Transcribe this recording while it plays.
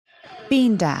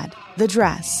Bean Dad, The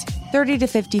Dress, 30 to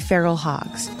 50 Feral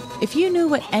Hogs. If you knew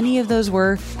what any of those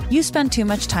were, you spend too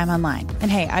much time online.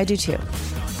 And hey, I do too.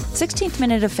 16th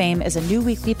Minute of Fame is a new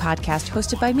weekly podcast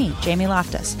hosted by me, Jamie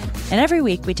Loftus. And every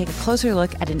week we take a closer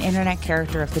look at an internet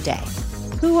character of the day.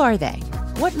 Who are they?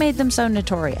 What made them so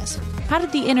notorious? How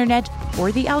did the internet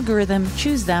or the algorithm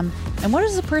choose them? And what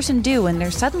does a person do when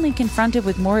they're suddenly confronted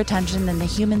with more attention than the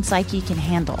human psyche can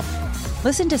handle?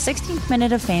 Listen to 16th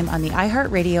Minute of Fame on the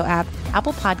iHeartRadio app,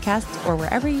 Apple Podcasts, or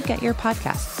wherever you get your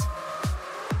podcasts.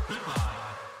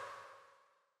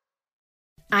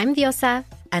 I'm Diosa.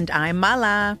 And I'm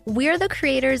Mala. We're the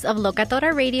creators of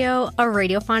Locatora Radio, a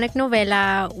radiophonic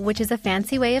novela, which is a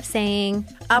fancy way of saying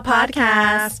a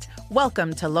podcast.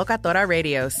 Welcome to Locatora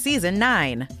Radio Season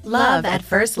 9. Love at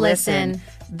First Listen.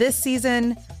 This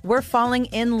season, we're falling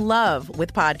in love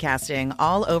with podcasting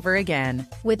all over again.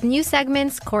 With new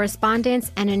segments,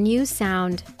 correspondence, and a new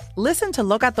sound. Listen to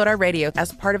Locatora Radio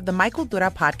as part of the Michael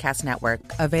Dura Podcast Network.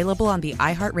 Available on the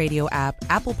iHeartRadio app,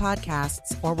 Apple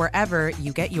Podcasts, or wherever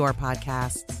you get your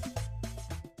podcasts.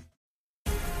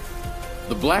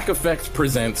 The Black Effect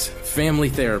presents Family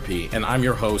Therapy, and I'm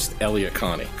your host, Elliot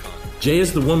Connie. Jay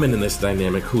is the woman in this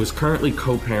dynamic who is currently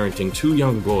co-parenting 2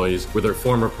 young boys with her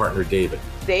former partner, David.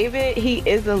 David, he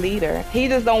is a leader. He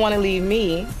just don't want to leave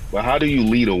me. But how do you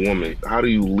lead a woman? How do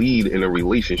you lead in a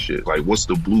relationship? Like, what's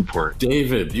the blueprint?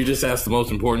 David, you just asked the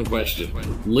most important question.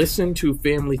 Listen to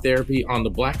Family Therapy on the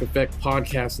Black Effect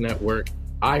Podcast Network,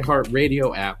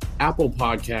 iHeartRadio app, Apple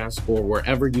Podcasts, or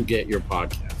wherever you get your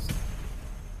podcasts.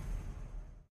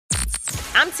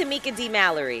 I'm Tamika D.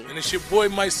 Mallory. And it's your boy,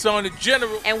 my son, the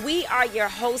General. And we are your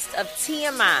hosts of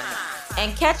TMI.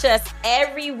 And catch us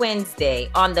every Wednesday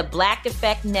on the Black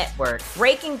Effect Network,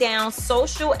 breaking down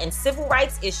social and civil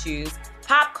rights issues,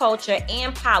 pop culture,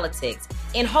 and politics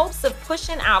in hopes of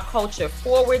pushing our culture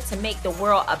forward to make the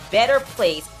world a better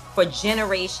place for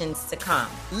generations to come.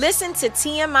 Listen to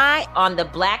TMI on the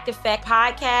Black Effect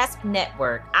Podcast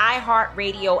Network,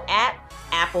 iHeartRadio app,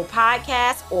 Apple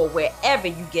Podcasts, or wherever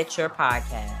you get your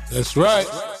podcasts. That's right.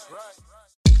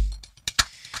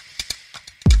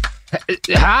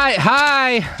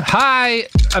 Hi,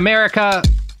 America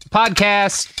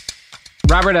podcast.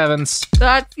 Robert Evans.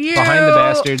 That's you. Behind the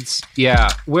Bastards. Yeah,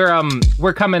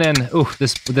 we're coming in. Ooh,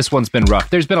 this one's been rough.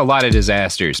 There's been a lot of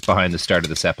disasters behind the start of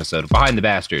this episode. Behind the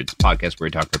Bastards podcast, where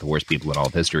we talk about the worst people in all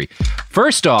of history.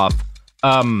 First off,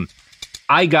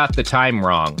 I got the time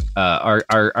wrong.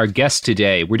 Our guest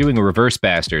today, we're doing a reverse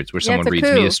Bastards, where someone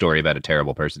reads me a story about a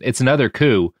terrible person. It's another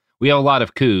coup. We have a lot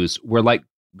of coups. We're like,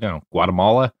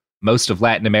 Guatemala, most of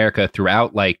Latin America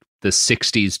throughout like the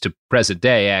 60s to present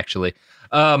day, actually.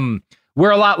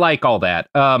 We're a lot like all that.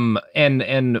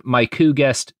 And my coup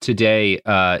guest today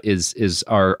is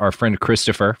our friend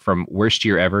Christopher from Worst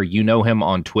Year Ever. You know him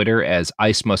on Twitter as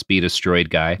Ice Must Be Destroyed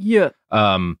Guy. Yeah.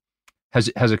 How's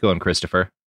it going, Christopher?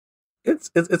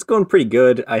 It's going pretty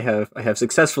good. I have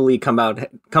successfully come out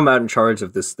in charge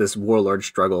of this warlord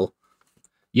struggle.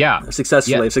 Yeah. I've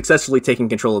successfully taken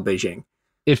control of Beijing.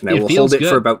 I will hold it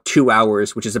for about 2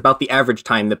 hours, which is about the average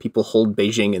time that people hold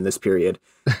Beijing in this period.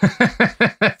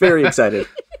 Very excited.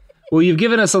 Well, you've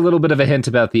given us a little bit of a hint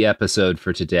about the episode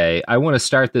for today. I want to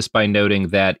start this by noting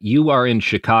that you are in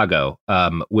Chicago,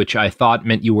 which I thought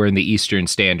meant you were in the Eastern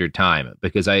Standard Time,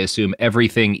 because I assume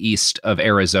everything east of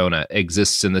Arizona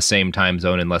exists in the same time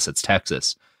zone unless it's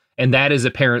Texas. And that is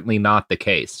apparently not the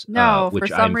case. No, which for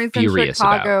some I'm reason, furious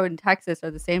Chicago about. and Texas are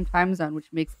the same time zone, which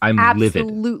makes I'm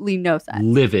absolutely no sense.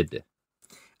 Livid.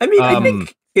 I mean, I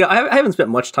think I haven't spent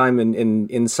much time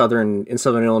in southern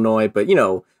Illinois, but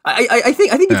I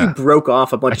think if you broke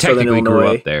off a bunch of southern Illinois, grew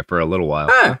up there for a little while.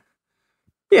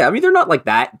 Yeah, I mean they're not like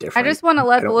that different. I just want to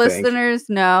let the listeners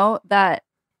know that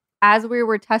as we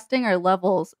were testing our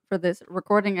levels for this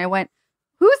recording, I went,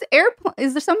 "Whose airplane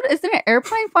is there? Is there an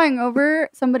airplane flying over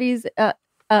somebody's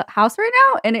house right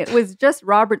now?" And it was just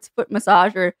Robert's foot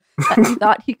massager that he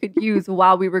thought he could use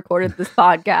while we recorded this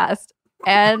podcast.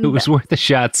 And it was worth a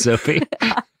shot, Sophie.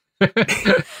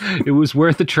 It was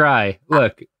worth a try.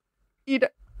 Look,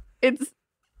 it's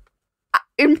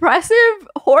impressive,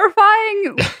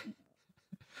 horrifying.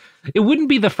 It wouldn't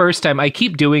be the first time. I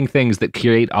keep doing things that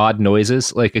create odd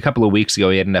noises. Like a couple of weeks ago,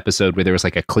 we had an episode where there was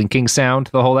like a clinking sound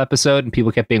the whole episode, and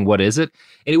people kept being, "What is it?"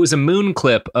 And it was a moon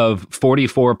clip of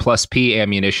 44 plus P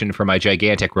ammunition for my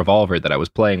gigantic revolver that I was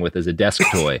playing with as a desk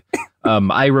toy.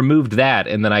 I removed that,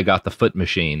 and then I got the foot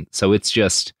machine. So it's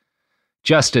just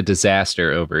a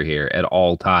disaster over here at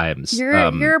all times. You're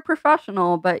a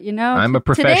professional, but I'm a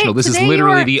professional. This is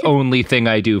literally the only thing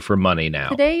I do for money now.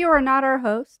 Today you are not our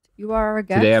host. You are our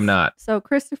guest. Today I'm not. So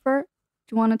Christopher,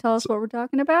 you want to tell us what we're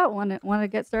talking about? Want to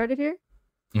get started here?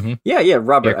 Mm-hmm. Yeah,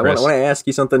 Robert. I want to ask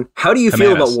you something. How do you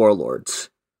feel about warlords?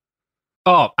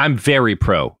 Oh, I'm very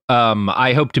pro.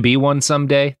 I hope to be one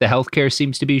someday. The healthcare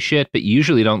seems to be shit, but you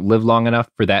usually don't live long enough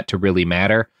for that to really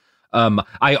matter.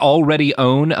 I already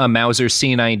own a Mauser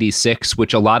C96,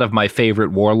 which a lot of my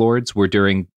favorite warlords were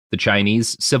during the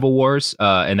Chinese civil wars,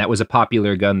 and that was a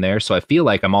popular gun there. So I feel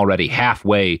like I'm already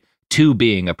halfway to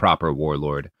being a proper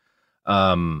warlord.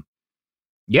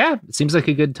 Yeah, it seems like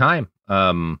a good time.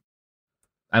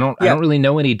 I don't really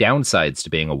know any downsides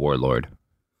to being a warlord.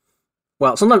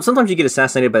 Well, sometimes you get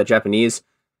assassinated by the Japanese.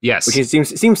 Yes, which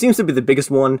seems to be the biggest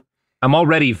one. I'm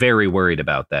already very worried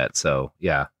about that. So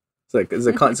yeah, it's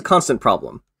a constant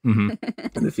problem in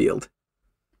the field.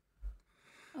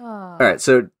 Oh. All right,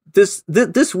 so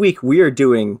this week we are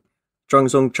doing Zhang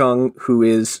Zongcheng, who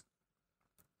is,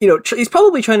 he's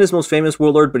probably China's most famous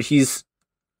warlord, but he's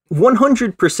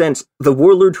 100% the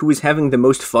warlord who is having the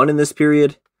most fun in this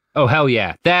period. Oh hell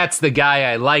yeah, that's the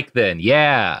guy I like. Then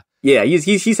yeah. Yeah,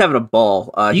 he's having a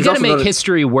ball. You got to make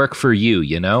history work for you,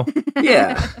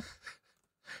 Yeah.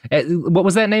 What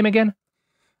was that name again?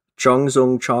 Zhang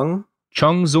Zongcheng.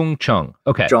 Zhang Zongcheng.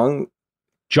 Okay.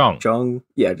 Zhang.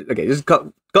 Yeah. Okay. Just call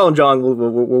him Zhang. We'll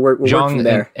work from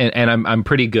there. And I'm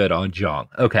pretty good on Zhang.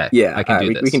 Okay. Yeah. I can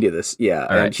do this. We can do this. Yeah.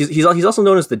 All right. He's also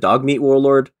known as the dog meat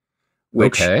warlord.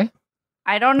 Which, okay.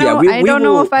 I don't know. I don't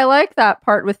know if I like that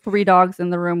part with 3 dogs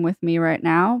in the room with me right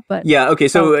now, but yeah. Okay.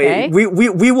 So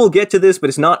we will get to this, but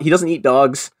it's not. He doesn't eat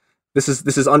dogs. This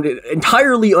is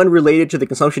entirely unrelated to the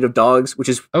consumption of dogs, which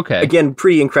is again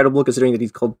pretty incredible considering that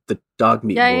he's called the dog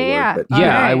meat warlord. Yeah. But,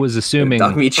 I was assuming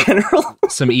dog meat general.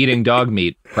 Some eating dog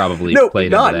meat probably played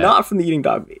into that. Not from the eating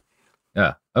dog meat.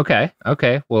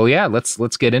 Okay. Well, yeah.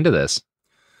 Let's get into this.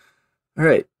 All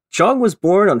right. Zhang was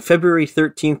born on February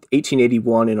 13th,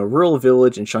 1881 in a rural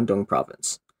village in Shandong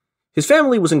province. His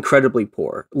family was incredibly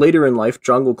poor. Later in life,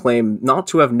 Zhang will claim not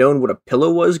to have known what a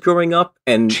pillow was growing up,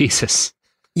 and Jesus.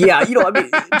 Yeah,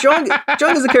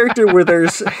 Zhang is a character where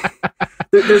there's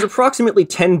approximately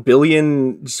 10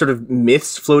 billion sort of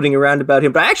myths floating around about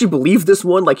him, but I actually believe this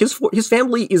one. Like his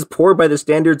family is poor by the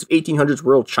standards of 1800s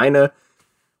rural China,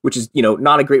 which is,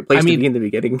 not a great place to be in the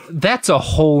beginning. That's a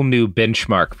whole new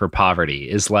benchmark for poverty,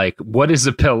 is like, what is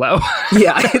a pillow?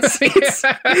 Yeah,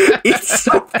 it's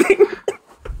something.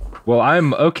 Well,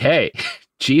 I'm okay.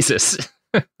 Jesus.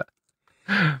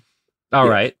 All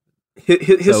right.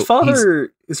 His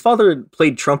father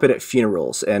played trumpet at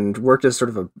funerals and worked as sort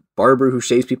of a barber who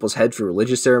shaves people's heads for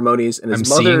religious ceremonies. And his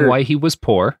mother, seeing why he was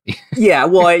poor. Yeah,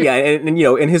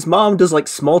 and his mom does like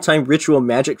small time ritual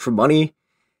magic for money.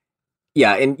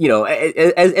 Yeah, and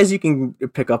as you can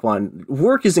pick up on,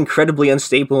 work is incredibly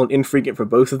unstable and infrequent for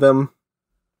both of them.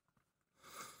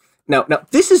 Now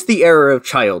this is the era of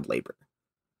child labor.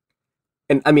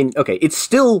 And I mean, okay, it's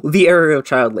still the era of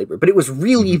child labor, but it was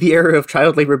really the era of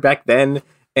child labor back then.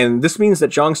 And this means that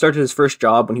Zhang started his first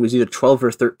job when he was either 12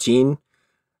 or 13.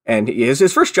 And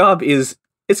his first job it's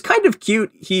kind of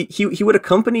cute. He would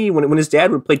accompany, when his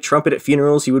dad would play trumpet at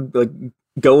funerals, he would like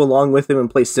go along with him and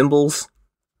play cymbals.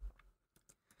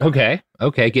 Okay,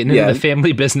 getting into the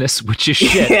family business, which is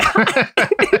shit. Yeah.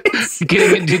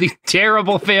 Getting into the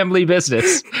terrible family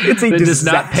business that does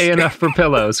not pay enough for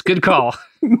pillows. Good call.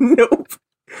 Nope.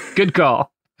 Good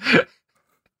call.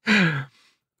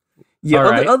 Yeah,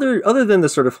 other than the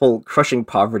sort of whole crushing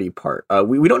poverty part,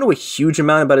 we don't know a huge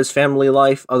amount about his family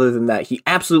life, other than that he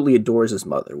absolutely adores his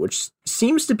mother, which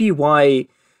seems to be why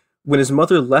when his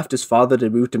mother left his father to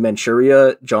move to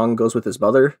Manchuria, Zhang goes with his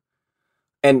mother.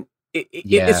 And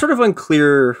it's sort of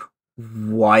unclear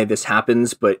why this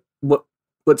happens, but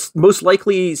what's most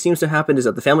likely seems to happen is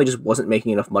that the family just wasn't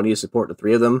making enough money to support the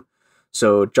 3 of them.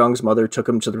 So Zhang's mother took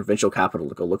him to the provincial capital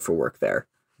to go look for work there.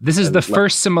 This is the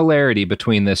first similarity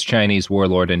between this Chinese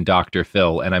warlord and Dr.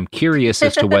 Phil, and I'm curious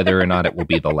as to whether or not it will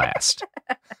be the last.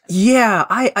 Yeah,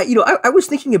 I was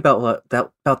thinking about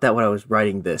that when I was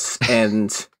writing this,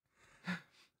 and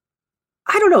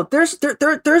I don't know. There's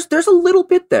a little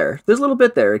bit there. There's a little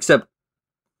bit there, except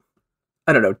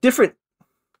I don't know. Different.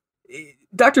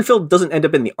 Dr. Phil doesn't end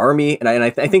up in the army, and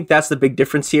I think that's the big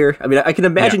difference here. I mean, I can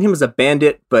imagine him as a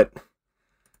bandit, but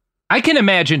I can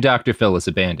imagine Dr. Phil as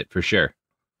a bandit for sure.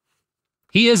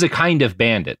 He is a kind of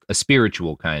bandit, a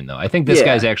spiritual kind, though. I think this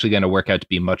guy's actually going to work out to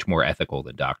be much more ethical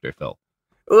than Dr. Phil.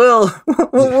 Well,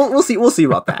 we'll see. We'll see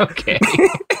about that. Okay.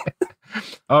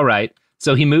 All right.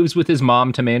 So he moves with his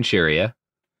mom to Manchuria.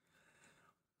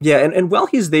 Yeah, and while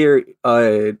he's there,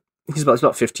 he's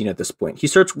about 15 at this point. He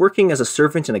starts working as a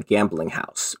servant in a gambling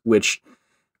house, which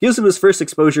gives him his first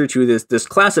exposure to this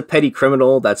class of petty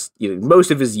criminal that's, most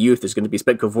of his youth is going to be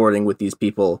spent cavorting with these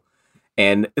people.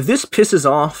 And this pisses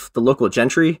off the local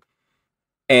gentry,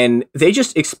 and they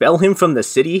just expel him from the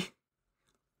city.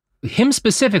 Him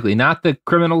specifically, not the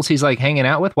criminals he's like hanging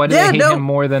out with? Why do they hate him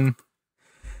more than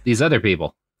these other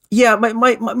people? Yeah,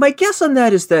 my guess on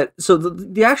that is that, so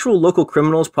the actual local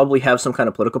criminals probably have some kind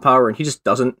of political power, and he just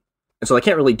doesn't. And so they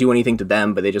can't really do anything to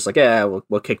them, but they just like,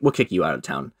 we'll kick you out of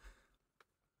town.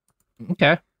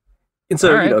 Okay. And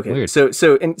so, right, okay. Weird. So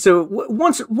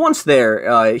once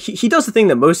there, he does the thing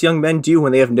that most young men do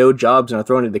when they have no jobs and are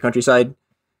thrown into the countryside.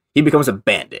 He becomes a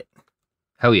bandit.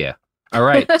 Hell yeah. All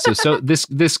right. So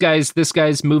this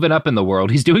guy's moving up in the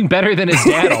world. He's doing better than his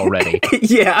dad already.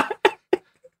 Yeah.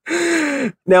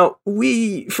 Now,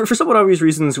 for somewhat obvious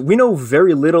reasons, we know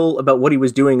very little about what he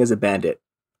was doing as a bandit.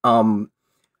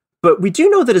 But we do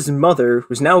know that his mother,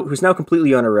 who's now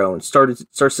completely on her own, starts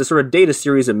to sort of date a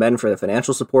series of men for the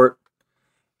financial support.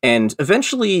 And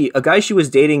eventually, a guy she was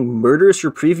dating murders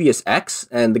her previous ex,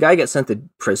 and the guy gets sent to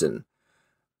prison.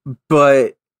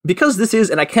 But because this is,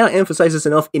 and I cannot emphasize this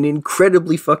enough, an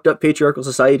incredibly fucked up patriarchal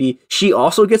society, she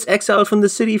also gets exiled from the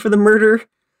city for the murder,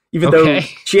 even though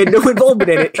she had no involvement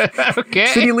in it.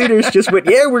 City leaders just went,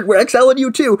 yeah, we're exiling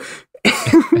you too.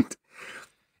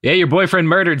 Yeah, your boyfriend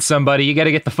murdered somebody. You got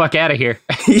to get the fuck out of here.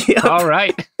 Yep. All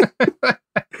right.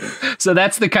 So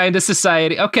that's the kind of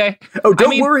society. Okay. Oh,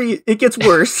 don't worry. It gets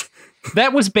worse.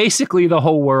 That was basically the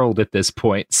whole world at this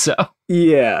point. So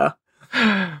yeah.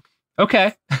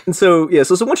 Okay. And so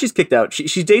once she's kicked out,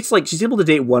 she dates she's able to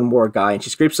date one more guy, and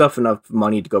she scrapes up enough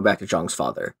money to go back to Zhang's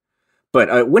father.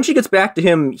 But when she gets back to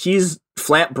him, he's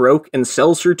flat broke and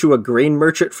sells her to a grain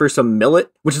merchant for some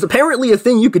millet, which is apparently a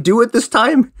thing you could do at this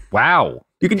time. Wow.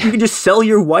 You can just sell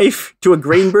your wife to a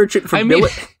grain merchant for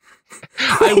millet.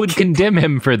 I would condemn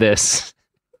him for this,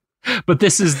 but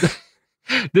this is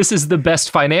the best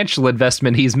financial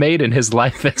investment he's made in his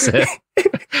life, is it?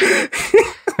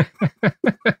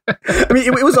 I mean,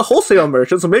 it was a wholesale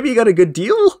merchant, so maybe he got a good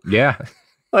deal. Yeah.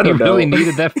 I don't know. He really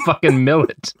needed that fucking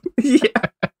millet. Yeah.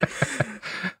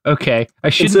 Okay. I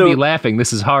shouldn't be laughing.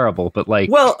 This is horrible, but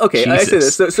well, okay, Jesus. I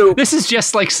say this. So this is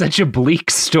just such a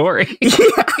bleak story.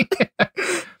 Yeah.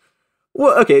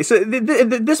 Well, okay, so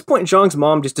at this point, Zhang's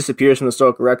mom just disappears from the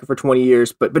historical record for 20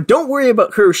 years, but don't worry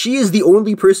about her. She is the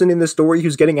only person in the story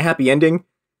who's getting a happy ending.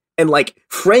 And,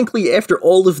 frankly, after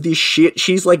all of this shit,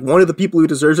 she's, one of the people who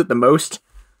deserves it the most.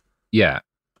 Yeah.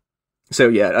 So,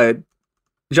 yeah,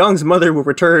 Zhang's mother will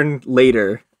return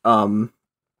later. Now,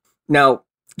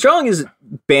 Zhang is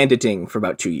banditing for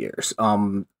about 2 years.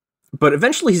 But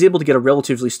eventually he's able to get a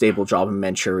relatively stable job in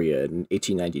Manchuria in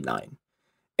 1899.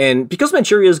 And because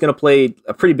Manchuria is going to play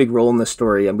a pretty big role in this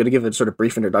story, I'm going to give a sort of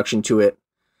brief introduction to it.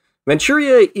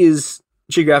 Manchuria is,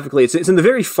 geographically, it's in the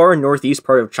very far northeast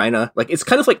part of China. It's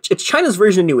kind of it's China's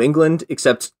version of New England,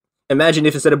 except imagine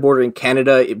if instead of bordering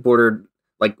Canada, it bordered,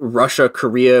 Russia,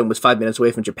 Korea, and was 5 minutes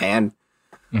away from Japan.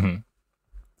 Mm-hmm.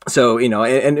 So,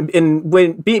 and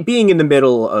when being in the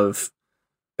middle of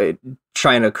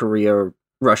China, Korea,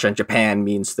 Russia, and Japan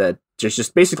means that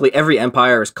just basically every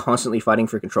empire is constantly fighting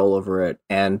for control over it.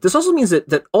 And this also means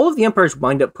that all of the empires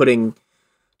wind up putting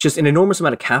just an enormous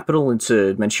amount of capital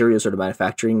into Manchuria's sort of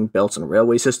manufacturing belts and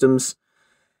railway systems.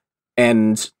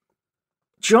 And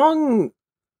Zhang's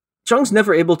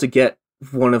never able to get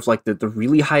one of the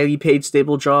really highly paid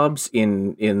stable jobs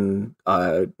in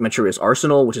Manchuria's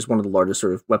arsenal, which is one of the largest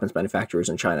sort of weapons manufacturers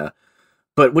in China.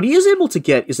 But what he is able to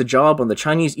get is a job on the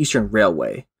Chinese Eastern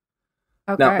Railway.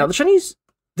 Okay. Now the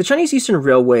Chinese Eastern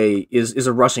Railway is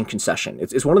a Russian concession.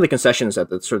 It's one of the concessions that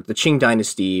the Qing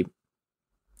dynasty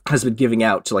has been giving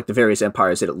out to the various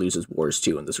empires that it loses wars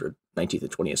to in the sort of 19th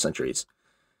and 20th centuries.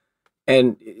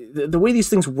 And the way these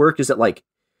things work is that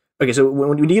okay, so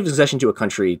when you give a concession to a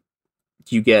country,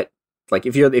 you get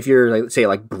if you're say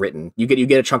Britain, you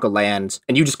get a chunk of land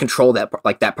and you just control that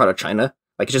that part of China.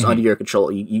 It's just under your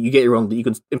control. You get your own. You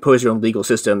can impose your own legal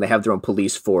system. They have their own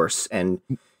police force, and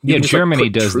Germany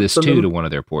does this too to one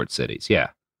of their port cities. Yeah,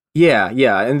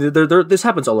 and this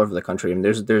happens all over the country. I mean,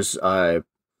 there's a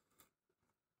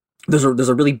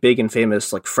really big and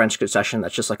famous French concession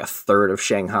that's just a third of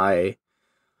Shanghai.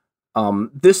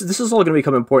 This is all going to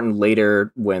become important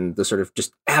later when the sort of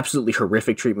just absolutely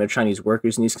horrific treatment of Chinese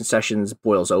workers in these concessions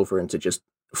boils over into just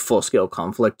full scale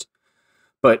conflict.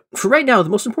 But for right now, the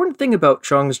most important thing about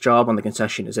Zhang's job on the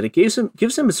concession is that it gives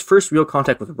him his first real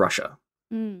contact with Russia.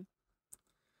 Mm.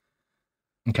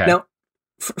 Okay. Now,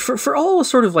 for all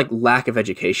sort of lack of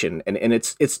education, and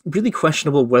it's really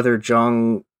questionable whether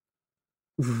Zhang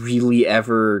really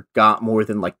ever got more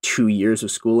than 2 years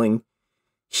of schooling.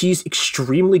 he's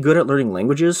extremely good at learning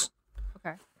languages.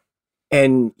 Okay.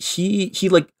 And he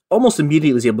like almost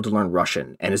immediately is able to learn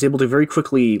Russian and is able to very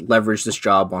quickly leverage this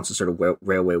job once the sort of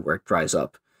railway work dries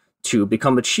up to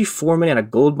become a chief foreman at a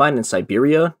gold mine in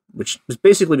Siberia, which was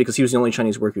basically because he was the only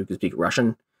Chinese worker who could speak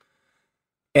Russian.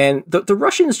 And the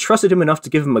Russians trusted him enough to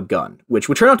give him a gun, which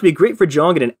would turn out to be great for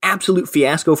Zhang and an absolute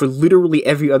fiasco for literally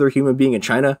every other human being in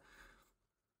China.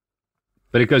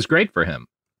 But it goes great for him.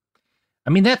 I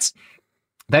mean, that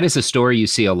is a story you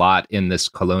see a lot in this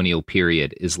colonial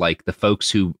period, is like the folks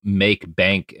who make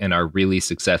bank and are really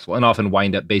successful and often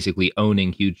wind up basically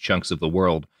owning huge chunks of the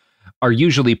world are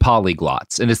usually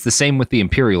polyglots. And it's the same with the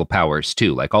imperial powers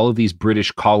too. Like all of these British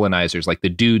colonizers, like the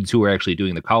dudes who are actually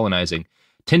doing the colonizing,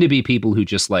 tend to be people who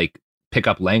just like pick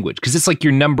up language because it's like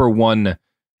your number one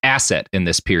asset in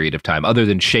this period of time, other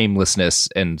than shamelessness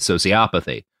and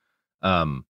sociopathy,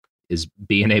 is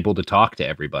being able to talk to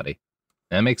everybody.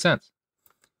 That makes sense.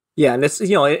 Yeah, and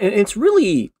it's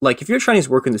really like if you're a Chinese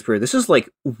worker in this period, this is like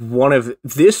one of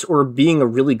this or being a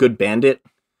really good bandit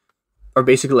are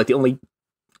basically like the only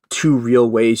two real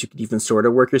ways you could even sort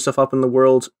of work yourself up in the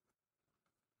world.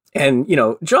 And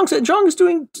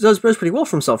Zhang does pretty well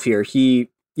for himself here. One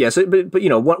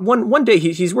day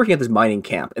he's working at this mining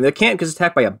camp, and the camp gets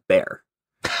attacked by a bear.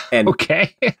 And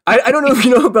okay, I don't know if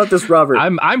you know about this, Robert.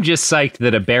 I'm just psyched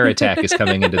that a bear attack is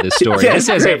coming into this story. This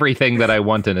has everything that I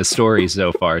want in a story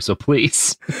so far. So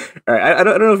please, all right. I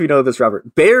don't know if you know this,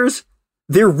 Robert. Bears,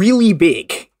 they're really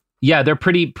big. Yeah, they're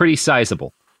pretty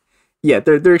sizable. Yeah,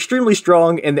 they're extremely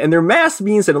strong, and their mass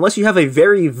means that unless you have a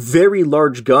very, very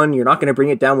large gun, you're not going to bring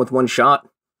it down with one shot.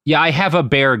 Yeah, I have a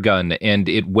bear gun, and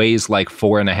it weighs like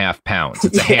 4.5 pounds.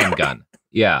 It's a handgun.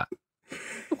 Yeah.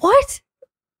 What?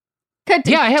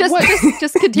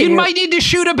 Just continue. You might need to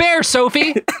shoot a bear,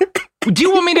 Sophie. Do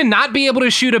you want me to not be able to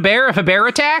shoot a bear if a bear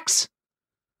attacks?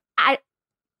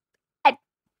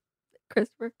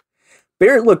 Christopher.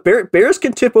 Bears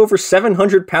can tip over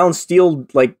 700-pound steel,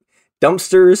 like,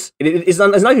 dumpsters. It's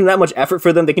not even that much effort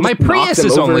for them. They can My just knock Prius them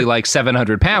is over. only like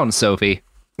 700 pounds, Sophie.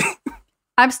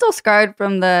 I'm still scarred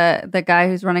from the guy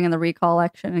who's running in the recall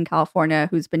election in California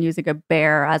who's been using a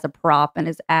bear as a prop in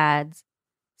his ads.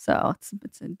 So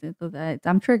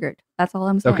I'm triggered. That's all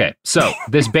I'm saying. Okay, so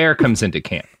this bear comes into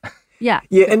camp. Yeah.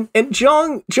 And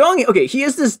Zhang, okay, he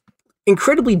has this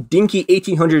incredibly dinky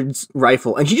 1800s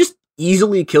rifle, and he just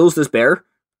easily kills this bear.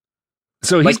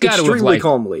 So he's got to have like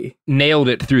calmly nailed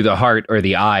it through the heart or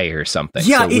the eye or something.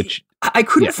 Yeah, I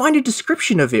couldn't find a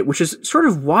description of it, which is sort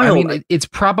of wild. I mean, it's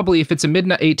probably, if it's a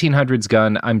mid-1800s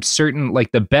gun, I'm certain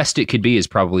like the best it could be is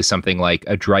probably something like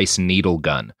a Dryce needle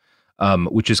gun,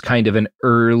 which is kind of an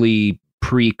early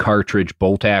pre-cartridge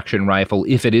bolt-action rifle.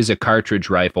 If it is a cartridge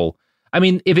rifle, I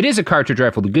mean, if it is a cartridge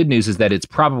rifle, the good news is that it's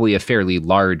probably a fairly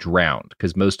large round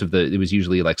because most of it was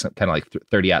usually like some kind of like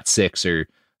 30-06 or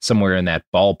somewhere in that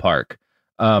ballpark.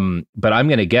 But I'm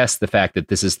going to guess the fact that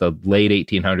this is the late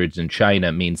 1800s in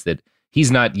China means that he's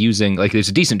not using, like, there's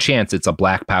a decent chance it's a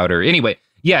black powder. Anyway,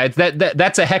 yeah,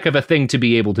 that's a heck of a thing to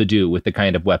be able to do with the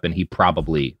kind of weapon he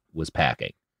probably was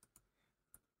packing.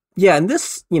 Yeah, and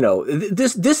this,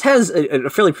 this has a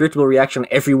fairly predictable reaction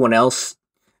to everyone else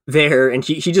there, and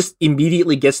he just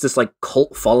immediately gets this, like,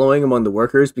 cult following among the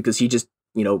workers because he just,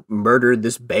 murdered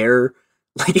this bear,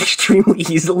 like, extremely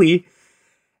easily.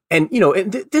 And,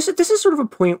 this is sort of a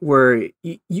point where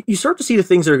you start to see the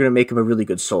things that are going to make him a really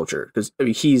good soldier. Because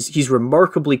he's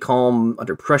remarkably calm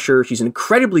under pressure. He's an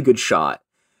incredibly good shot.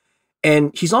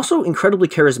 And he's also incredibly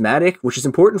charismatic, which is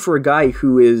important for a guy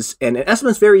who is, and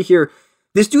estimates vary here,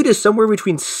 this dude is somewhere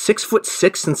between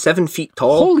 6'6" and 7 feet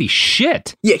tall. Holy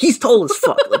shit. Yeah, he's tall as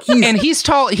fuck. Like he's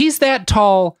tall. He's that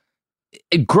tall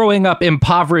growing up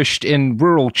impoverished in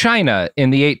rural China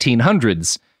in the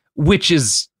 1800s, which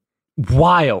is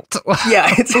wild. Yeah,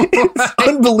 it's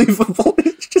unbelievable.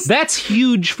 That's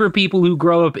huge for people who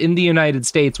grow up in the United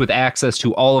States with access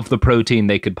to all of the protein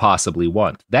they could possibly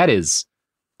want. That is,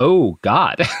 oh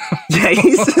God. Yeah,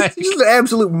 he's just an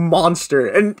absolute monster.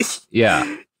 And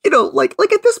yeah, like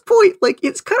at this point, like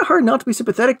it's kind of hard not to be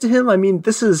sympathetic to him. I mean,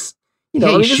 this is,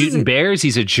 he's shooting bears.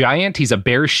 He's a giant. He's a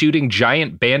bear shooting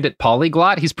giant bandit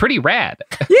polyglot. He's pretty rad.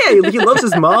 Yeah, he loves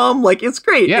his mom. Like, it's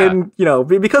great. Yeah. And,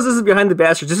 because this is Behind the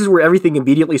Bastards, this is where everything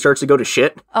immediately starts to go to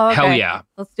shit. Oh, okay. Hell yeah.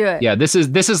 Let's do it. Yeah, this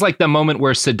is like the moment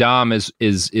where Saddam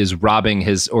is robbing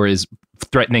is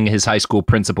threatening his high school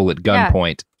principal at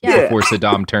gunpoint before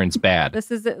Saddam turns bad.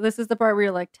 This is the part where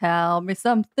you're like, tell me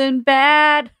something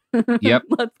bad. Yep.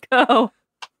 Let's go.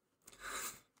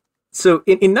 So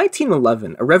in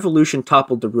 1911, a revolution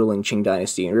toppled the ruling Qing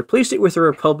dynasty and replaced it with a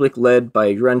republic led by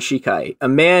Yuan Shikai, a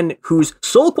man whose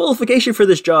sole qualification for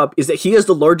this job is that he has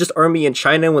the largest army in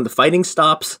China when the fighting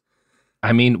stops.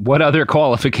 I mean, what other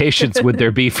qualifications would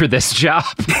there be for this job?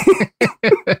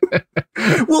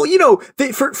 Well,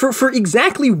 for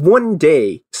exactly one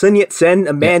day, Sun Yat-sen,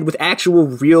 a man with actual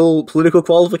real political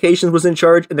qualifications, was in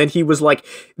charge, and then he was like,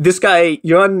 this guy,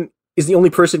 Yuan, is the only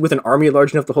person with an army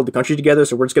large enough to hold the country together,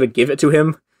 so we're just going to give it to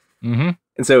him. Mm-hmm.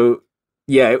 And so,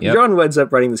 Yuan ends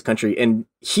up running this country, and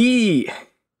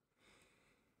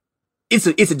it's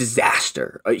a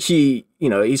disaster. He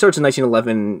starts in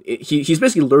 1911. He's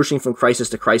basically lurching from crisis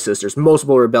to crisis. There's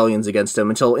multiple rebellions against him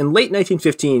until in late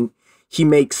 1915, he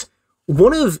makes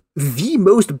one of the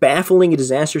most baffling and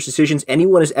disastrous decisions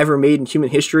anyone has ever made in human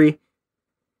history.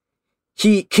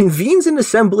 He convenes an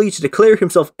assembly to declare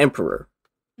himself emperor.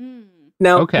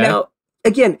 Now,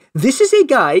 again, this is a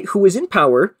guy who is in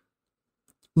power.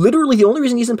 Literally, the only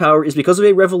reason he's in power is because of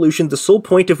a revolution, the sole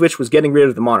point of which was getting rid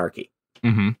of the monarchy.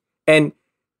 Mm-hmm. And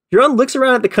Yuan looks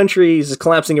around at the country is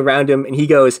collapsing around him, and he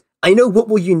goes, I know what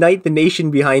will unite the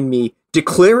nation behind me,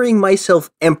 declaring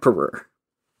myself emperor.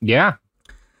 Yeah.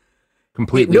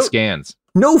 Completely scans.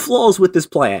 No flaws with this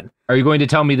plan. Are you going to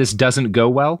tell me this doesn't go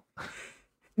well?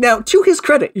 Now, to his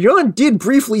credit, Yuan did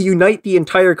briefly unite the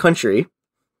entire country,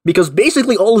 because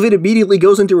basically all of it immediately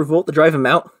goes into revolt to drive him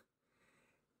out.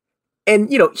 And,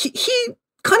 he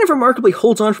kind of remarkably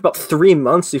holds on for about 3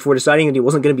 months before deciding that he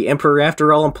wasn't going to be emperor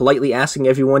after all and politely asking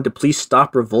everyone to please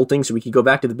stop revolting so we could go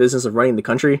back to the business of running the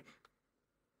country.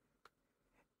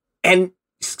 And,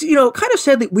 kind of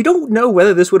sadly, we don't know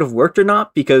whether this would have worked or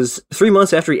not, because 3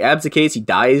 months after he abdicates, he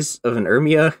dies of an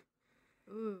anemia.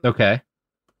 Okay.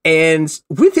 And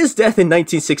with his death in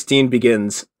 1916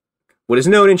 begins what is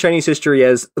known in Chinese history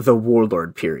as the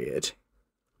Warlord period.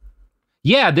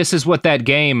 Yeah, this is what that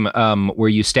game where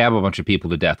you stab a bunch of people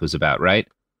to death was about, right?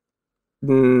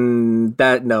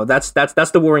 That's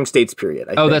the Warring States period.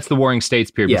 I think. That's the Warring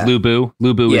States period with Lu Bu.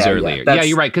 Lu Bu is earlier. Yeah,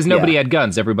 you're right, because nobody had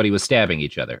guns. Everybody was stabbing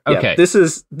each other. Okay. Yeah, this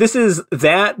is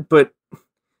that, but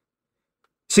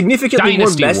significantly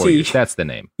Dynasty more messy. Warriors, that's the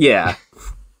name. Yeah.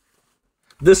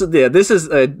 This is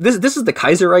the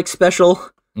Kaiserreich special.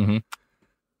 Mm-hmm.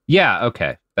 Yeah.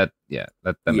 Okay. That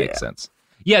makes sense.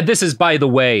 Yeah. This is, by the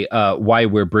way, why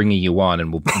we're bringing you on,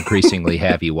 and we'll increasingly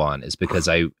have you on, is because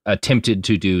I attempted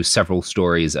to do several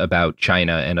stories about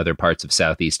China and other parts of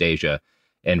Southeast Asia,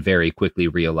 and very quickly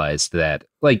realized that,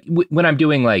 like, when I'm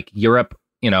doing like Europe,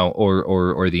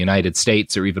 or the United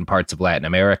States, or even parts of Latin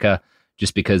America,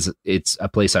 just because it's a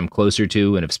place I'm closer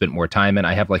to and have spent more time in,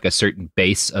 I have like a certain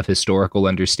base of historical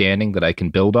understanding that I can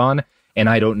build on. And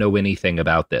I don't know anything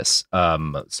about this,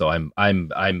 so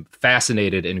I'm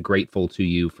fascinated and grateful to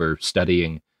you for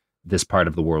studying this part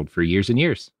of the world for years and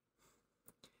years.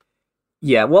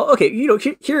 Yeah, well, okay,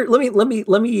 here let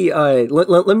me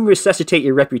resuscitate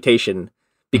your reputation,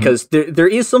 because there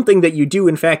is something that you do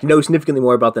in fact know significantly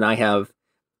more about than I have.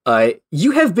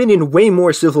 You have been in way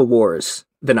more civil wars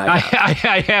than I have.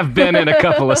 I have been in a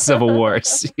couple of civil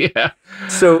wars. Yeah.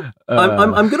 So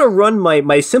I'm gonna run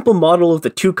my simple model of the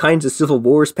two kinds of civil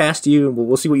wars past you, and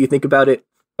we'll see what you think about it.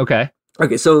 Okay.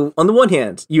 Okay. So on the one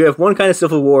hand, you have one kind of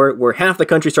civil war where half the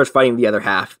country starts fighting the other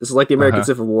half. This is like the American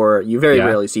Civil War. You very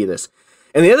rarely see this.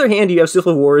 And the other hand, you have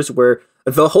civil wars where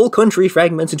the whole country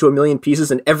fragments into a million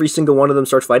pieces, and every single one of them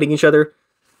starts fighting each other.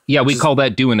 Yeah, we call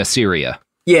that doing Assyria.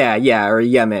 Yeah, or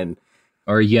Yemen.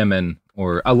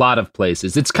 Or a lot of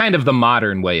places. It's kind of the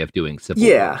modern way of doing civil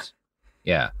wars.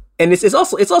 Yeah. And it's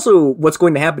also what's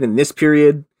going to happen in this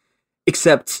period,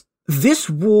 except this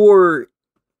war,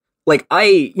 like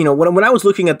when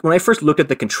I first looked at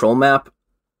the control map,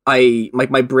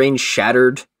 my brain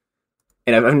shattered,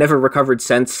 and I've never recovered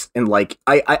since. And like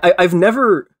I've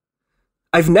never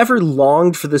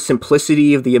longed for the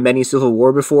simplicity of the Yemeni Civil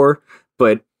War before,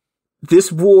 but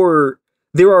this war,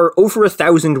 there are over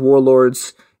 1,000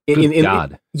 warlords. In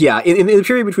the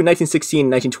period between 1916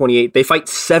 and 1928, they fight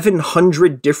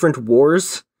 700 different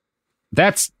wars.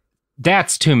 That's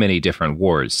too many different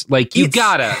wars. Like, you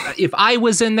gotta, if I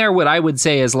was in there, what I would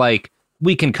say is, like,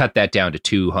 we can cut that down to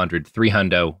 200,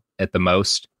 300 at the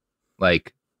most.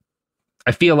 Like,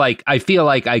 I feel like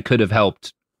I could have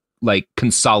helped, like,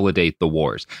 consolidate the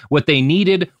wars. What they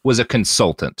needed was a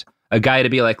consultant, a guy to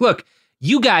be like, look,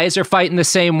 you guys are fighting the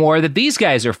same war that these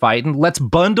guys are fighting. Let's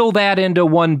bundle that into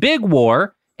one big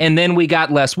war, and then we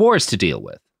got less wars to deal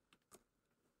with.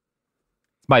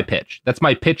 My pitch. That's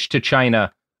my pitch to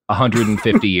China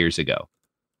 150 years ago.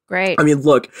 Great. I mean,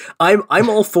 look, I'm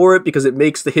all for it because it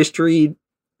makes the history.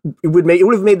 It would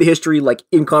have made the history like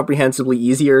incomprehensibly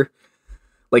easier.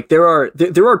 Like there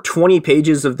are 20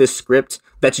 pages of this script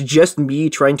that's just me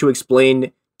trying to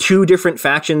explain two different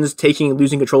factions taking and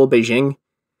losing control of Beijing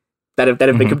that have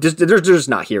been they're just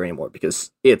not here anymore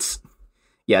because this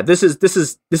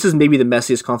is maybe the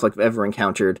messiest conflict I've ever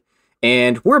encountered,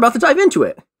 and we're about to dive into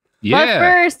it. Yeah. But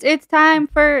first, it's time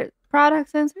for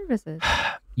products and services.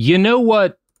 You know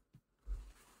what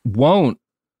won't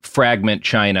fragment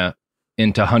China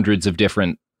into hundreds of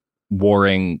different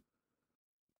warring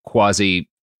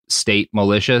quasi-state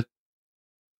militia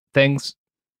things?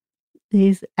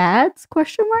 These ads?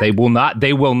 Question mark? They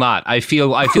will not. I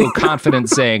feel confident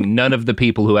saying none of the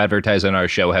people who advertise on our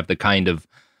show have the kind of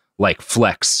like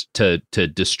flex to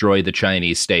destroy the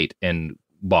Chinese state and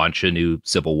launch a new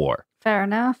civil war. Fair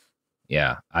enough.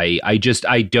 Yeah.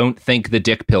 I don't think the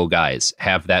dick pill guys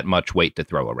have that much weight to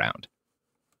throw around.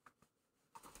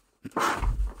 I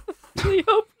really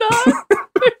hope not.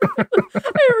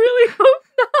 I really hope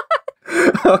not.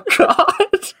 Oh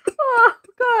God. Oh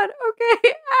God. Okay.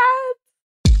 Ads.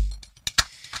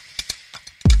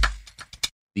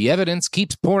 The evidence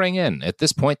keeps pouring in. At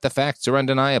this point, the facts are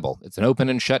undeniable. It's an open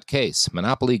and shut case.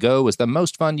 Monopoly Go is the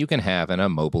most fun you can have in a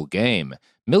mobile game.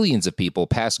 Millions of people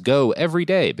pass Go every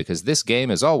day because this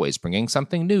game is always bringing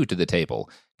something new to the table.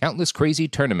 Countless crazy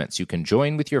tournaments you can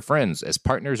join with your friends as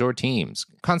partners or teams.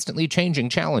 Constantly changing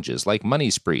challenges like money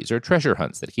sprees or treasure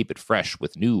hunts that keep it fresh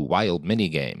with new wild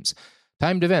mini-games.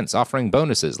 Timed events offering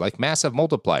bonuses like massive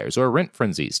multipliers or rent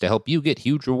frenzies to help you get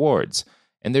huge rewards.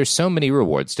 And there's so many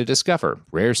rewards to discover.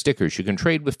 Rare stickers you can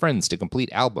trade with friends to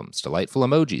complete albums, delightful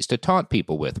emojis to taunt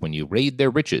people with when you raid their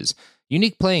riches,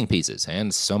 unique playing pieces,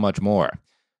 and so much more.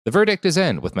 The verdict is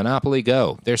in with Monopoly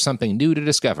Go. There's something new to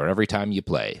discover every time you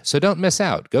play. So don't miss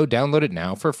out. Go download it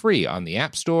now for free on the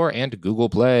App Store and Google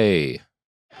Play.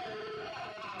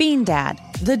 Bean Dad,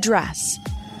 The Dress,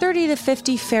 30 to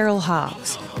 50 feral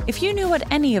hogs. If you knew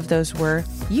what any of those were,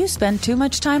 you spend too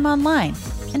much time online.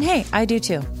 And hey, I do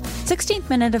too. 16th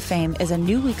Minute of Fame is a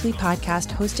new weekly podcast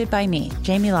hosted by me,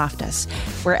 Jamie Loftus,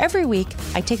 where every week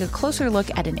I take a closer look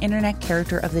at an internet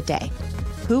character of the day.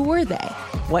 Who were they?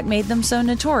 What made them so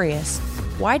notorious?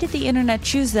 Why did the internet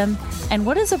choose them? And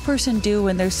what does a person do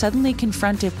when they're suddenly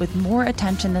confronted with more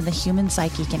attention than the human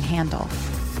psyche can handle?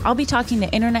 I'll be talking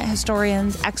to internet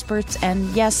historians, experts, and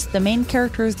yes, the main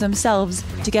characters themselves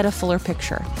to get a fuller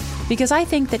picture. Because I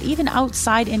think that even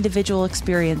outside individual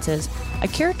experiences, a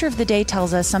character of the day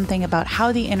tells us something about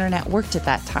how the internet worked at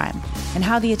that time, and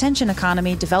how the attention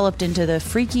economy developed into the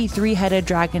freaky three-headed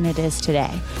dragon it is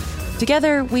today.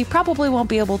 Together, we probably won't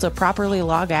be able to properly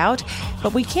log out,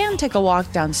 but we can take a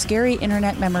walk down scary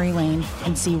internet memory lane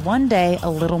and see one day a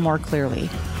little more clearly.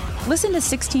 Listen to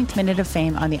 16th Minute of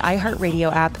Fame on the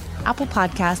iHeartRadio app, Apple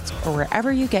Podcasts, or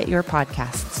wherever you get your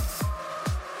podcasts.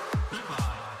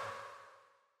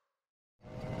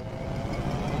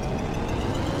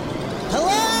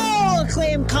 Hello,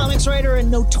 acclaimed comics writer and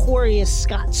notorious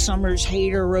Scott Summers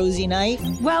hater, Rosie Knight.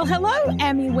 Well, hello,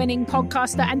 Emmy-winning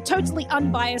podcaster and totally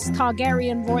unbiased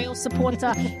Targaryen royal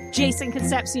supporter, Jason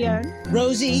Concepcion.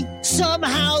 Rosie,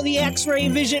 somehow the X-Ray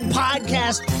Vision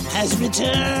podcast has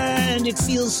returned. It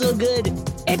feels so good.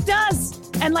 It does.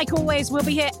 And like always, we'll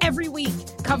be here every week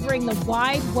covering the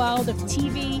wide world of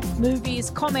TV, movies,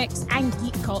 comics, and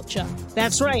geek culture.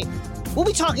 That's right. We'll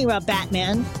be talking about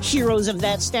Batman, heroes of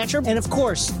that stature, and of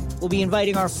course, we'll be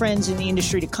inviting our friends in the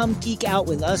industry to come geek out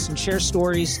with us and share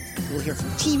stories. We'll hear from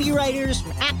TV writers,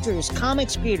 from actors,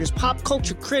 comics creators, pop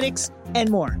culture critics, and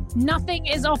more. Nothing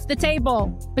is off the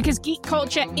table because geek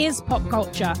culture is pop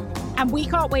culture, and we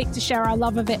can't wait to share our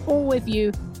love of it all with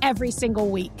you every single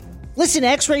week. Listen to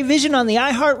X-Ray Vision on the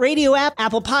iHeartRadio app,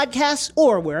 Apple Podcasts,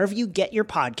 or wherever you get your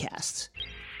podcasts.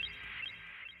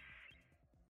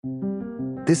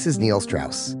 This is Neil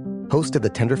Strauss, host of the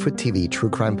Tenderfoot TV True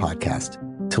Crime Podcast,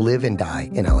 To Live and Die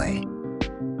in LA.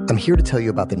 I'm here to tell you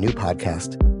about the new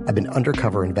podcast I've been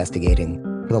undercover investigating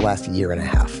for the last year and a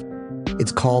half.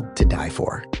 It's called To Die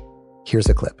For. Here's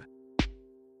a clip.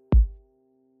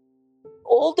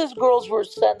 All these girls were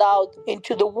sent out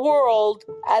into the world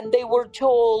and they were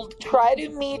told, try to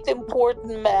meet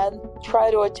important men,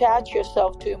 try to attach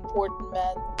yourself to important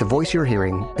men. The voice you're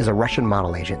hearing is a Russian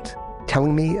model agent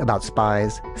telling me about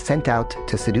spies sent out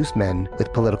to seduce men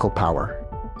with political power.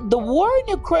 The war in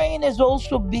Ukraine is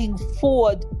also being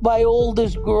fought by all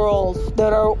these girls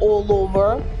that are all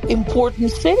over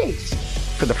important cities.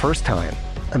 For the first time,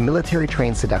 a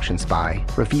military-trained seduction spy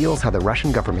reveals how the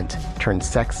Russian government turned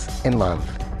sex and love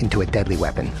into a deadly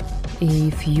weapon.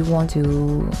 If you want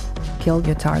to kill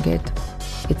your target,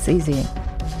 it's easy.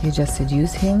 You just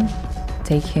seduce him,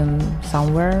 take him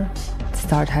somewhere,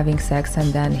 start having sex,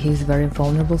 and then he's very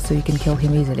vulnerable, so you can kill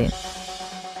him easily.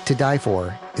 To Die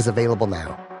For is available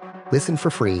now. Listen for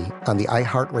free on the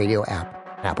iHeartRadio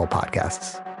app, Apple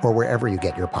Podcasts, or wherever you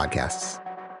get your podcasts.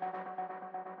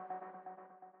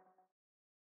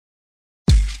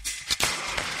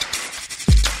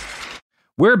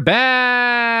 We're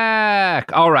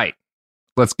back. All right,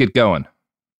 let's get going.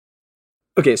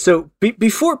 Okay, so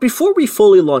before we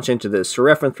fully launch into this, for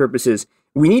reference purposes,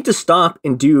 we need to stop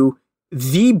and do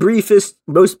the briefest,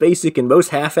 most basic, and most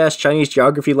half-assed Chinese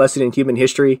geography lesson in human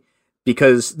history,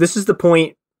 because this is the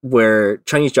point where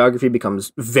Chinese geography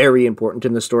becomes very important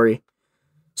in the story.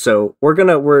 So we're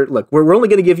only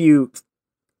gonna give you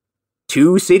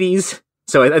 2 cities.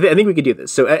 So I think we could do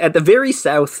this. So at the very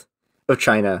south of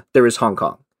China, there is Hong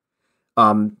Kong.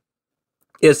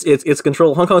 It's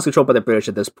controlled. Hong Kong is controlled by the British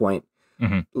at this point.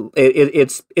 Mm-hmm.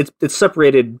 It's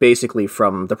separated basically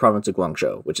from the province of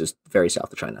Guangzhou, which is very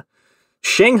south of China.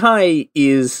 Shanghai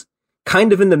is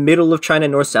kind of in the middle of China,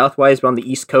 north-south-wise, on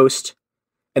the east coast.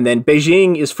 And then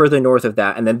Beijing is further north of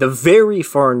that. And then the very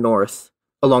far north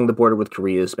along the border with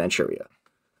Korea is Manchuria.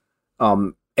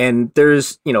 And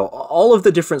there's, all of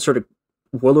the different sort of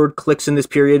warlord cliques in this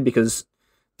period, because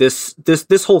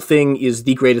this whole thing is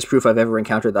the greatest proof I've ever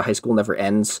encountered that high school never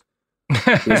ends.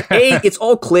 A, it's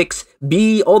all cliques.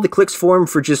 B, all the cliques form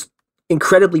for just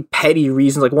incredibly petty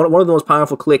reasons. Like one of the most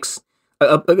powerful cliques,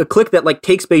 a clique that like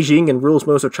takes Beijing and rules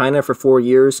most of China for 4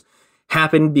 years,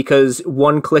 happened because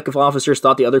one clique of officers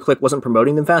thought the other clique wasn't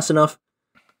promoting them fast enough.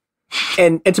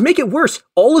 And to make it worse,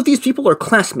 all of these people are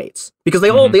classmates, because they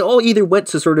all either went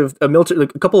to sort of a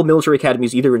couple of military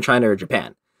academies either in China or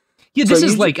Japan. Yeah, this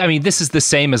is this is the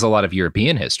same as a lot of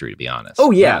European history, to be honest. Oh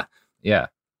yeah. Yeah.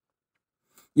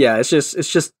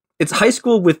 It's high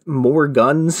school with more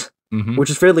guns, which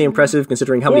is fairly impressive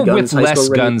considering how many guns. With less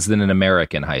guns than an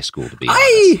American high school, to be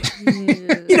honest.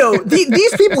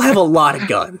 These people have a lot of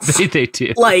guns. They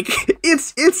do. Like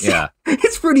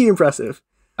it's pretty impressive.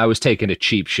 I was taking a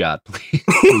cheap shot.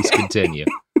 Please continue.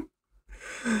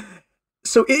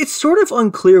 So it's sort of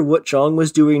unclear what Zhang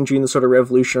was doing during the sort of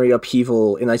revolutionary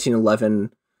upheaval in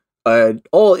 1911.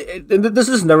 This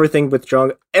is another thing with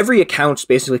Zhang. Every account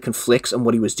basically conflicts on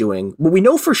what he was doing. What we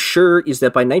know for sure is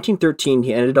that by 1913,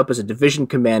 he ended up as a division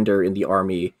commander in the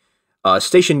army,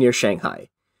 stationed near Shanghai.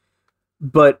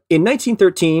 But in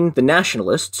 1913, the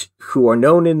nationalists, who are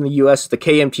known in the U.S. as the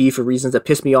KMT for reasons that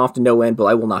piss me off to no end, but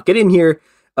I will not get in here,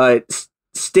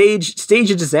 stage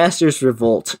a disastrous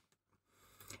revolt.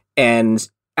 And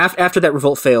after that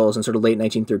revolt fails in sort of late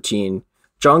 1913,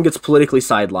 Zhang gets politically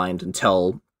sidelined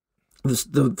until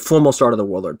the formal start of the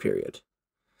Warlord period.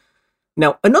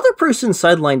 Now, another person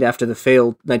sidelined after the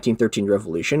failed 1913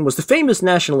 revolution was the famous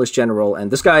nationalist general, and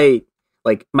this guy,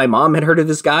 like, my mom had heard of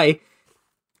this guy,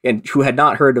 and who had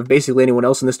not heard of basically anyone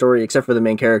else in the story except for the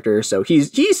main character. So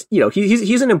he's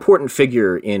an important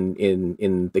figure in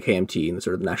the KMT, in the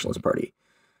sort of the Nationalist Party.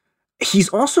 He's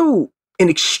also an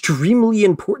extremely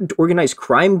important organized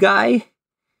crime guy,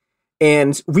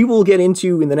 and we will get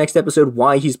into in the next episode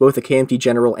why he's both a KMT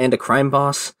general and a crime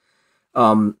boss.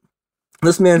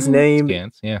 This man's name,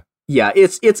 it's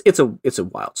a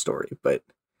wild story, but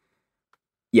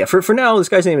yeah, for now, this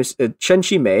guy's name is Chen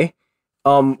Qimei.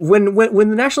 When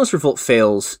the nationalist revolt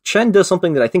fails, Chen does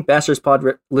something that I think Bastards Pod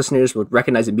listeners would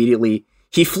recognize immediately.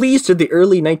 He flees to the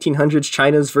early 1900s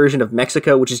China's version of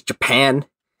Mexico, which is Japan.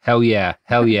 Hell yeah.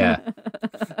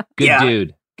 Good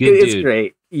dude. It's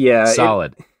great. Yeah.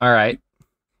 Solid. All right.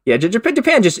 Yeah,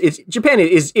 Japan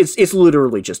is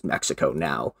literally just Mexico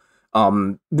now.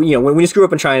 When you screw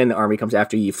up in China and the army comes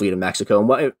after you, you flee to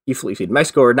Mexico, and you flee to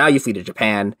Mexico, or now you flee to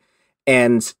Japan.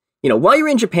 And while you're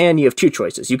in Japan, you have 2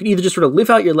 choices. You can either just sort of live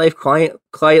out your life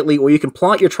quietly, or you can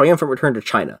plot your triumphant return to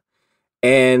China.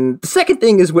 And the second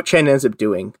thing is what Chen ends up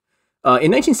doing.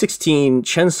 In 1916,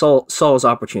 Chen saw his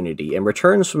opportunity and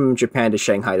returns from Japan to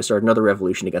Shanghai to start another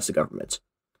revolution against the government.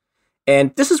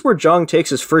 And this is where Zhang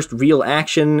takes his first real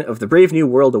action of the brave new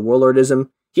world of warlordism.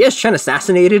 He has Chen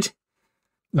assassinated,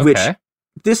 which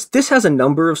this has a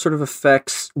number of sort of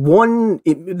effects. One,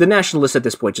 the nationalists at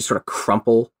this point just sort of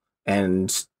crumple,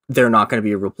 and they're not going to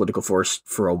be a real political force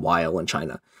for a while in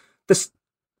China. The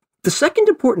second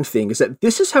important thing is that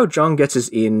this is how Zhang gets his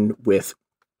in with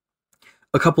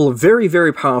a couple of very,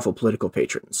 very powerful political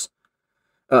patrons.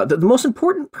 The most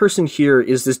important person here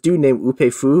is this dude named Wu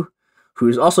Peifu, who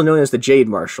is also known as the Jade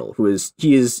Marshal,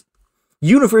 he is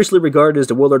universally regarded as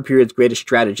the Warlord period's greatest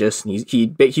strategist, and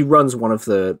he runs one of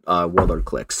the Warlord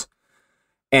cliques.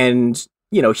 And,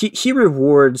 he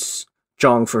rewards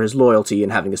Zhang for his loyalty in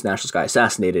having this nationalist guy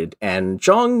assassinated, and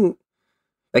Zhang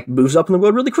moves up in the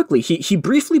world really quickly. He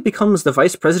briefly becomes the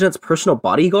vice president's personal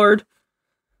bodyguard,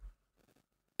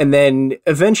 and then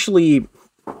eventually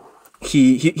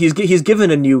he's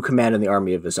given a new command in the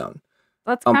army of his own.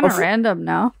 That's kind of random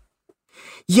now.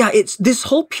 Yeah, it's this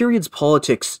whole period's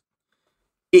politics.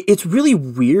 It's really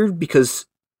weird because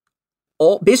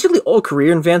basically all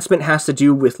career advancement has to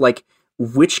do with like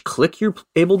which clique you're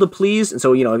able to please. And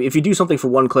so, you know, if you do something for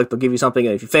one clique, they'll give you something,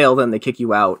 and if you fail, then they kick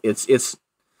you out. It's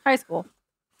high school.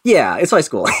 Yeah, it's high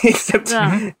school, except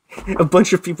a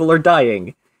bunch of people are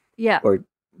dying. Yeah. Or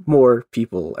more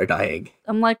people are dying.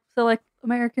 I'm like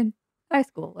American high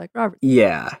school, like Robert.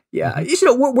 Yeah. You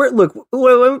know,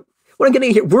 look, what I'm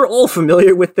getting here, we're all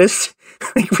familiar with this.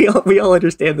 Like we all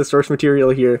understand the source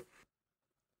material here.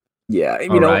 Yeah,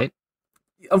 you know. Right.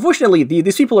 Unfortunately,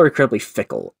 these people are incredibly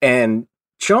fickle, and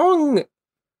Zhang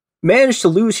managed to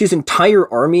lose his entire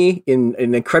army in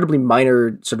an incredibly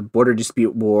minor sort of border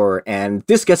dispute war, and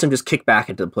this gets him just kicked back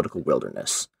into the political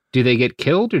wilderness. Do they get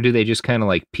killed, or do they just kind of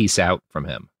like peace out from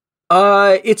him?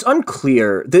 It's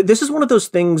unclear. This is one of those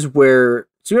things where,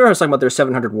 so remember I was talking about there's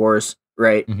 700 wars,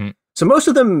 right? Mm-hmm. So most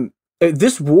of them,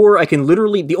 this war, I can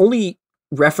literally, the only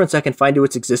reference I can find to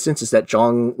its existence is that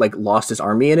Zhang like lost his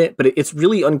army in it, but it's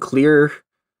really unclear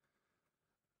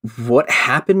what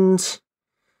happened.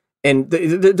 And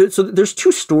so there's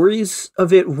two stories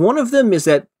of it. One of them is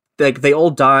that like they all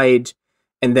died,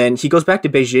 and then he goes back to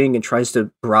Beijing and tries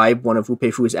to bribe one of Wu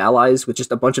Peifu's allies with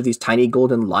just a bunch of these tiny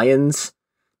golden lions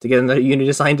to get another unit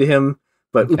assigned to him.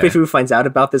 But Wu Peifu finds out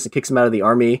about this and kicks him out of the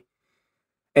army.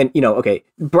 And, you know, okay,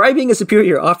 bribing a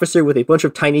superior officer with a bunch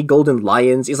of tiny golden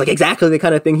lions is like exactly the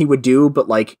kind of thing he would do, but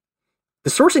like the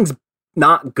sourcing's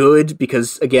not good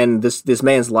because, again, this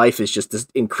man's life is just this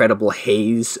incredible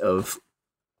haze of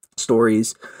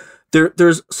stories.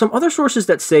 There's some other sources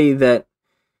that say that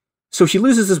so he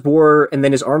loses this war and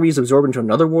then his army is absorbed into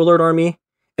another warlord army,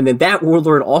 and then that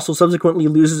warlord also subsequently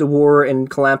loses a war and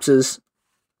collapses.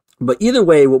 But either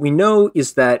way, what we know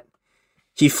is that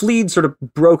he fled sort of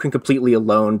broke and completely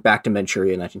alone back to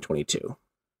Manchuria in 1922.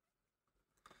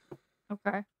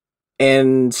 Okay.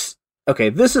 And okay,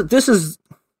 this is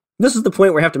the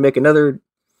point where I have to make another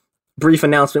brief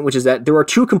announcement, which is that there are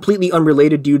two completely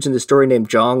unrelated dudes in the story named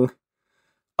Zhang.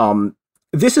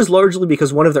 This is largely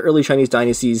because one of the early Chinese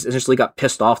dynasties essentially got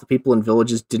pissed off. The people in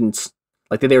villages didn't,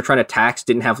 like, they were trying to tax,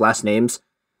 didn't have last names.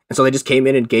 And so they just came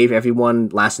in and gave everyone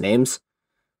last names.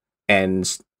 And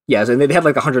yeah, so they have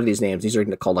like 100 of these names. These are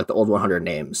called like the old 100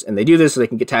 names. And they do this so they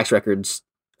can get tax records,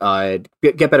 get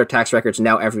better tax records. And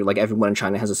now everyone in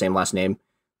China has the same last name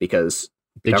because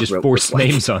they just force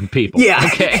names on people. Yeah.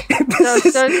 Okay.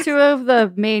 so two of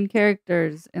the main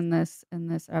characters in this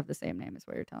have the same name, is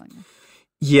what you're telling me.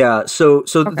 Yeah, so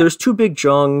okay. There's two big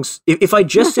Zhangs. If I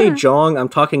just say Zhang, I'm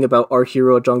talking about our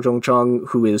hero Zhang Zhongchang,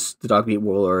 who is the Dogmeat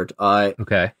Warlord.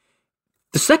 Okay.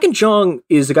 The second Zhang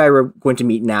is the guy we're going to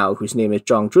meet now, whose name is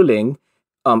Zhang Zhuling.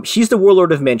 He's the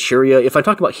warlord of Manchuria. If I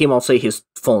talk about him, I'll say his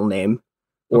full name,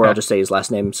 or I'll just say his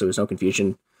last name, so there's no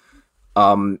confusion.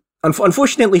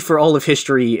 Unfortunately for all of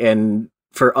history and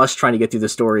for us trying to get through the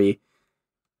story,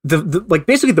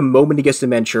 basically the moment he gets to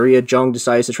Manchuria, Zhang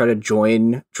decides to try to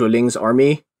join Zhuling's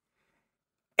army.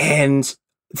 And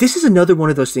this is another one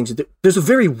of those things. There's a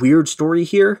very weird story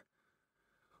here,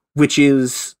 which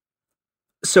is,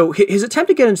 so his attempt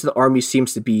to get into the army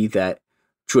seems to be that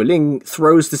Zhuling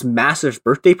throws this massive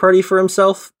birthday party for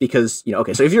himself because, you know,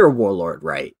 okay, so if you're a warlord,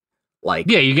 right? Like,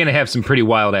 yeah, you're gonna have some pretty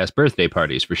wild ass birthday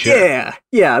parties for sure.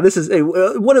 Yeah. This is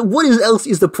what else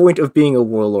is the point of being a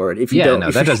warlord if you don't? No,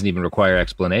 that doesn't even require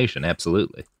explanation.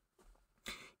 Absolutely.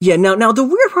 Yeah. Now the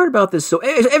weird part about this, so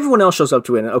everyone else shows up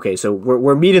to it. And, okay, so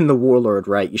we're meeting the warlord,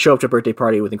 right? You show up to a birthday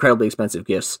party with incredibly expensive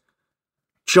gifts.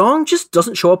 Zhang just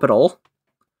doesn't show up at all.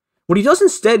 What he does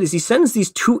instead is he sends these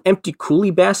two empty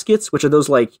coolie baskets, which are those,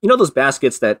 like, you know, those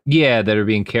baskets that... Yeah, that are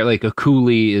being carried. Like, a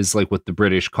coolie is like what the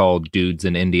British called dudes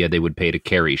in India. They would pay to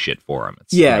carry shit for them.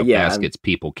 It's, baskets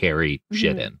people carry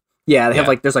shit in. Yeah, they have,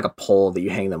 like, there's like a pole that you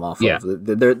hang them off of.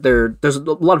 There's a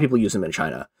lot of people use them in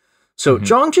China. So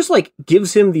Zhang just, like,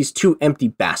 gives him these two empty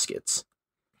baskets.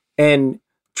 And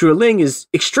Zhuling is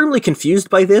extremely confused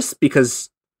by this because...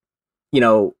 You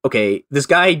know, okay, this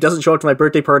guy doesn't show up to my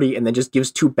birthday party and then just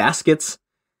gives two baskets.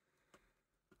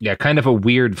 Yeah, kind of a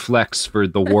weird flex for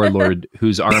the warlord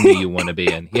whose army you want to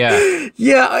be in. Yeah.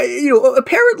 Yeah,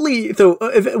 apparently, though,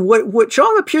 what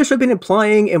Zhang appears to have been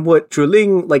implying and what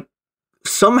Zhuling, like,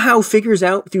 somehow figures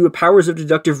out through powers of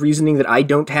deductive reasoning that I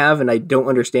don't have and I don't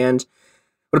understand.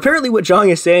 But apparently what Zhang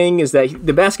is saying is that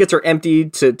the baskets are empty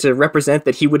to represent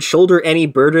that he would shoulder any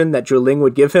burden that Zhuling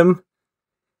would give him.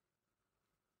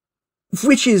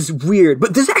 Which is weird,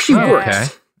 but this actually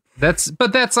works. Okay.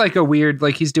 That's like a weird,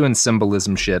 like, he's doing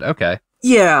symbolism shit. Okay.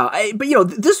 Yeah,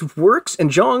 but this works, and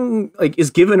Zhang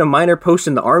is given a minor post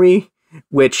in the army,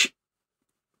 which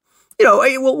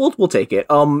we'll take it.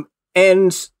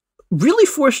 And really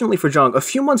fortunately for Zhang, a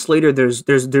few months later, there's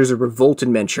a revolt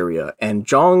in Manchuria, and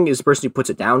Zhang is the person who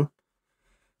puts it down.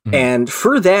 Mm-hmm. And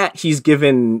for that, he's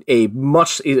given I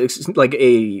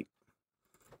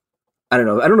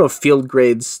don't know if field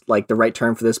grade's the right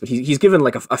term for this, but he's given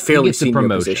a fairly senior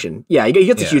position. Yeah, he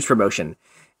gets a huge promotion,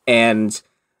 and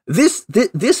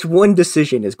This one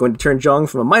decision is going to turn Zhang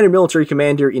from a minor military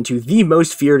commander into the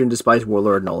most feared and despised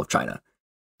warlord in all of China.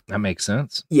 That makes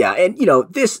sense. Yeah, and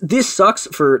this sucks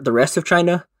for the rest of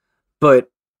China, but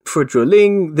for Zhuo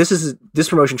Ling, this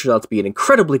promotion turns out to be an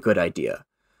incredibly good idea.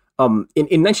 In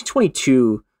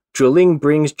 1922, Zhuo Ling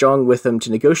brings Zhang with him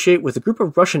to negotiate with a group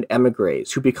of Russian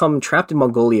emigres who become trapped in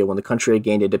Mongolia when the country had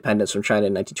gained independence from China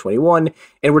in 1921,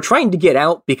 and were trying to get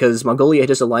out because Mongolia had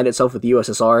just aligned itself with the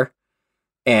USSR.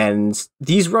 And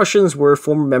these Russians were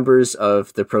former members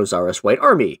of the pro-Tsarist White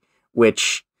Army,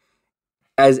 which,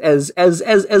 as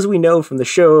we know from the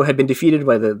show, had been defeated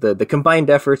by the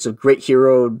combined efforts of great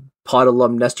hero Pod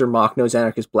alum Nestor Makhno's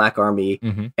anarchist Black Army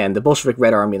and the Bolshevik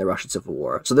Red Army in the Russian Civil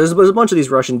War. So there's a bunch of these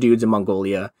Russian dudes in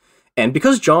Mongolia, and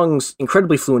because Zhang's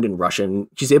incredibly fluent in Russian,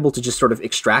 he's able to just sort of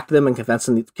extract them and convince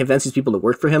these people to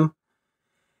work for him.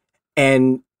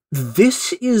 And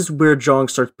this is where Zhang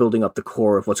starts building up the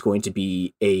core of what's going to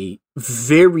be a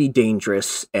very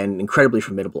dangerous and incredibly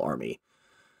formidable army.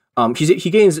 He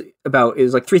gains about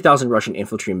 3,000 Russian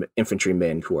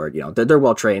infantrymen who are they're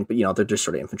well trained, but they're just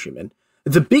sort of infantrymen.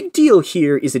 The big deal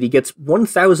here is that he gets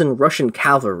 1,000 Russian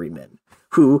cavalrymen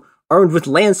who, armed with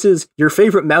lances, your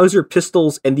favorite Mauser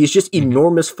pistols, and these just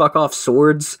enormous fuck off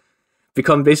swords,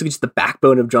 become basically just the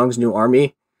backbone of Zhang's new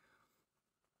army.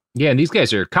 Yeah, and these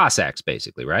guys are Cossacks,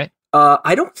 basically, right?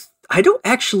 I don't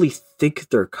actually think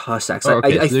they're Cossacks. Oh,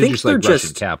 okay. I so think they're just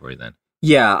Russian cavalry then.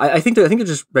 Yeah, I think they're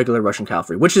just regular Russian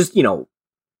cavalry, which is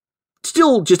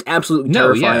still just absolutely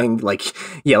terrifying.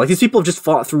 Yeah. These people have just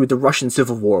fought through the Russian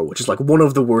Civil War, which is one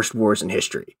of the worst wars in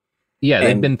history. Yeah,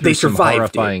 they've been through some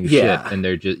horrifying shit, yeah. And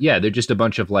they're just a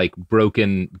bunch of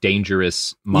broken,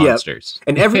 dangerous monsters. Yeah.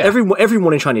 And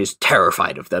everyone in China is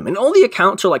terrified of them, and all the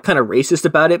accounts are kind of racist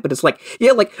about it. But it's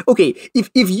okay,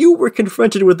 if you were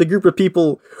confronted with a group of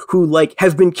people who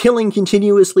have been killing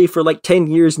continuously for 10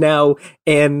 years now,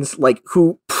 and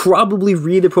who probably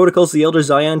read the Protocols of the Elder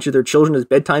Zion to their children as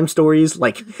bedtime stories,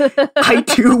 I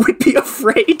too would be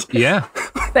afraid. Yeah,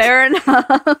 fair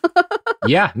enough.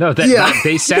 Yeah, no,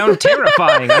 they sound terrifying.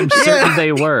 I'm certain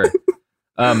they were.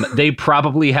 They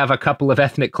probably have a couple of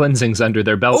ethnic cleansings under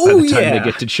their belt by the time they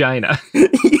get to China.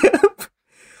 Yep.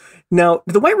 Now,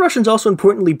 the White Russians also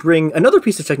importantly bring another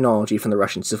piece of technology from the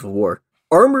Russian Civil War: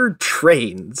 armored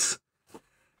trains.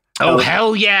 Oh,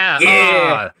 hell yeah!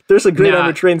 Yeah, there's some great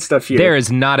armored train stuff here. There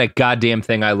is not a goddamn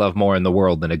thing I love more in the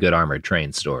world than a good armored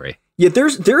train story. Yeah,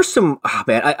 there's some. Oh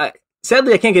man, I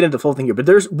sadly I can't get into the full thing here, but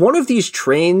there's one of these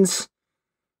trains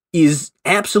is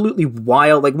absolutely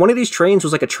wild. One of these trains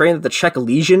was a train that the Czech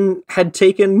Legion had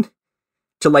taken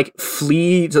to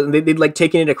flee. So they'd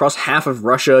taken it across half of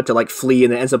Russia to flee,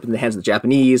 and it ends up in the hands of the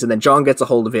Japanese. And then Zhang gets a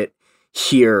hold of it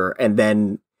here, and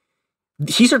then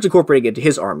he starts incorporating it into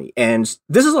his army. And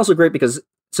this is also great because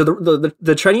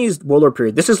the Chinese warlord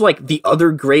period, this is the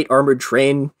other great armored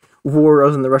train war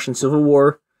other than the Russian Civil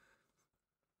War.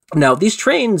 Now these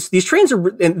trains are,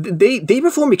 and they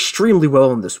perform extremely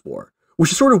well in this war,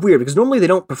 which is sort of weird because normally they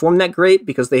don't perform that great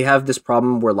because they have this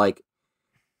problem where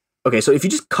okay, so if you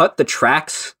just cut the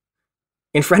tracks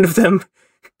in front of them,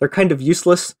 they're kind of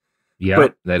useless. Yeah,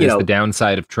 but, that is the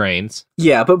downside of trains.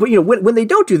 Yeah, but when they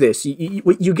don't do this,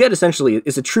 what you get essentially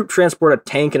is a troop transport, a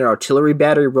tank, and an artillery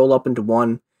battery roll up into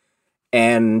one.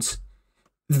 And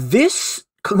this,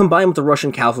 combined with the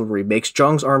Russian cavalry, makes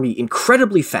Zhang's army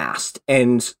incredibly fast.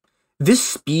 And this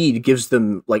speed gives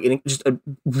them just a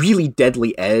really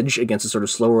deadly edge against the sort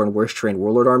of slower and worse trained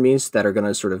warlord armies that are going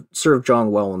to sort of serve Zhang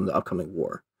well in the upcoming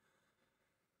war.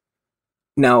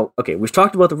 Now, okay, we've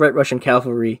talked about the Red Russian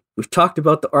cavalry, we've talked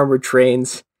about the armored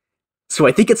trains, so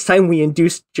I think it's time we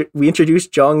introduce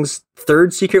Zhang's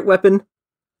third secret weapon,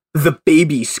 the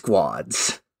baby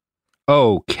squads.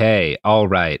 Okay, all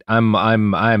right.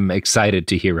 I'm excited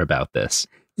to hear about this.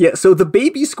 Yeah, so the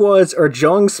baby squads are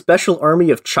Zhang's special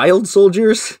army of child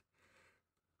soldiers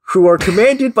who are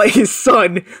commanded by his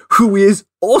son, who is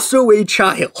also a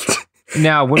child.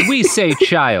 Now, when we say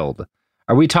child,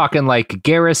 are we talking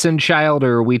garrison child,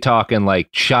 or are we talking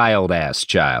child-ass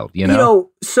child,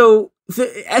 so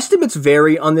the estimates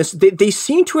vary on this. They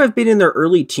seem to have been in their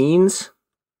early teens.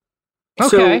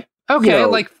 Okay,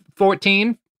 so,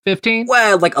 14, 15?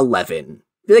 Well, 11.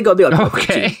 They go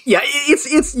okay. Yeah, it's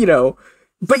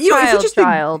but it's interesting.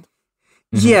 Child.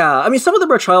 Yeah, I mean, some of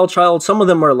them are child. Some of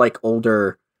them are like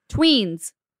older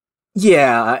tweens.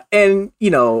 Yeah, and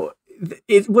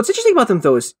what's interesting about them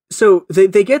though is so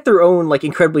they get their own like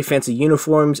incredibly fancy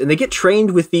uniforms, and they get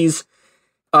trained with these.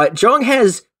 Zhang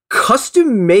has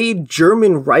custom-made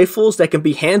German rifles that can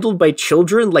be handled by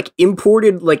children, like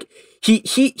imported. Like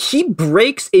he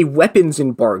breaks a weapons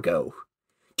embargo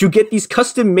to get these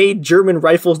custom-made German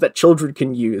rifles that children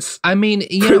can use. I mean,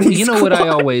 you know what I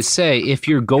always say: if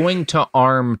you're going to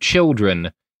arm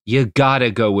children, you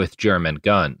gotta go with German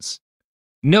guns.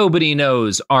 Nobody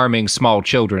knows arming small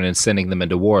children and sending them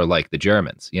into war like the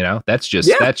Germans. That's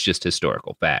just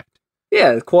historical fact.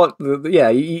 Yeah,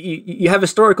 you have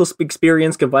historical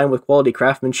experience combined with quality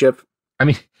craftsmanship. I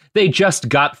mean, they just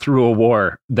got through a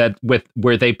war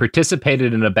where they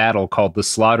participated in a battle called the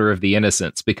Slaughter of the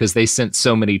Innocents because they sent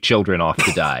so many children off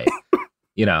to die.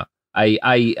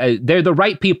 They're the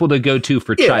right people to go to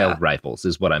for child rifles,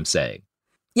 is what I'm saying.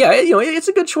 Yeah, it's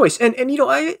a good choice, and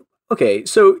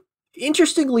so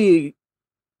interestingly.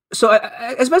 So,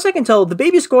 as best I can tell, the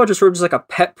baby squad is sort of just like a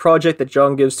pet project that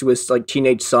Zhang gives to his like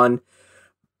teenage son.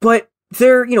 But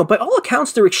they're, by all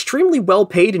accounts, they're extremely well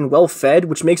paid and well fed,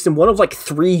 which makes them one of like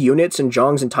 3 units in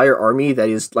Zhang's entire army that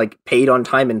is like paid on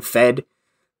time and fed.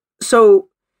 So,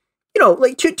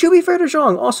 like to be fair to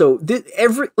Zhang, also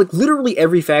literally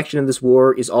every faction in this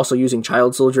war is also using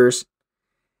child soldiers,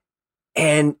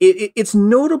 and it's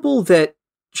notable that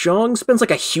Zhang spends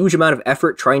like a huge amount of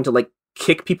effort trying to like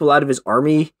kick people out of his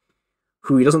army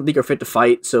who he doesn't think are fit to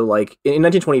fight. So like in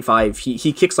 1925,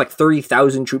 he kicks like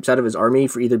 30,000 troops out of his army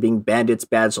for either being bandits,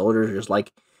 bad soldiers, or just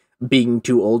like being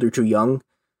too old or too young.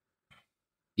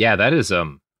 Yeah, that's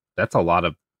a lot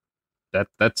of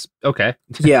that's okay.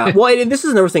 Yeah, well, and this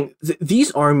is another thing.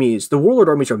 These armies, the Warlord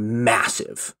armies, are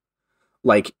massive.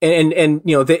 Like and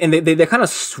they kind of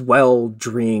swell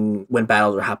during when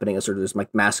battles are happening as sort of this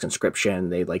like mass conscription.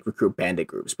 They like recruit bandit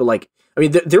groups, but like I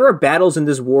mean there are battles in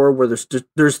this war where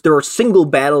there are single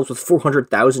battles with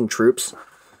 400,000 troops.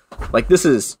 Like this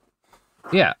is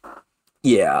yeah,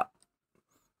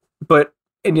 but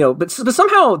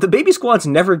somehow the baby squads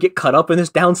never get cut up in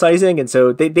this downsizing, and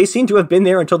so they seem to have been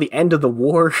there until the end of the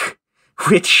war,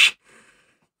 which.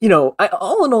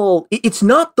 All in all, it's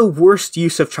not the worst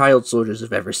use of child soldiers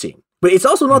I've ever seen, but it's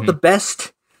also not the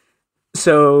best.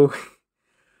 So,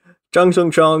 Zhang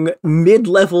Zhongchong,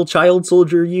 mid-level child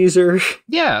soldier user.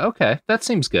 Yeah, okay, that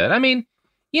seems good. I mean,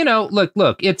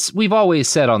 look, we've always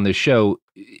said on this show,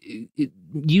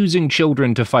 using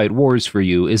children to fight wars for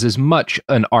you is as much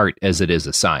an art as it is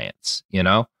a science,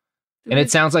 And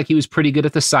it sounds like he was pretty good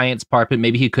at the science part, but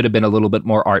maybe he could have been a little bit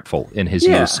more artful in his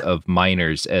use of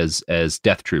minors as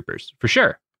death troopers, for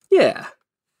sure. Yeah.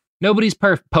 Nobody's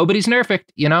nobody's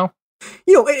perfect, And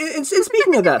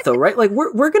speaking of that, though, right? Like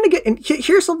we're gonna get. And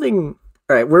here's something.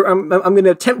 All right, I'm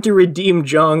gonna attempt to redeem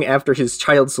Zhang after his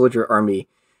child soldier army.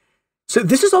 So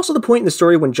this is also the point in the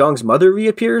story when Zhang's mother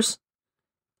reappears,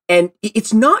 and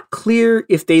it's not clear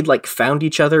if they'd like found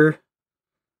each other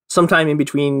sometime in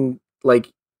between,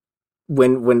 like.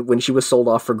 When she was sold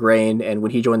off for grain and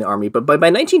when he joined the army. But by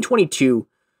 1922,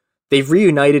 they've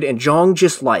reunited, and Zhang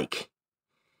just like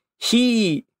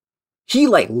he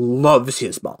like loves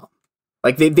his mom.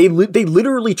 Like they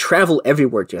literally travel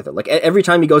everywhere together. Like every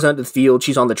time he goes out to the field,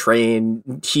 she's on the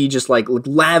train. He just like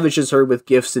lavishes her with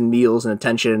gifts and meals and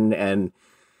attention, and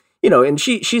and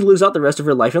she lives out the rest of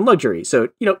her life in luxury. So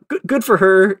good for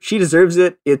her. She deserves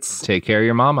it. It's take care of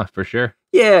your mama for sure.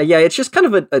 Yeah, it's just kind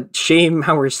of a shame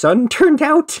how her son turned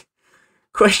out?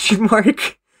 Question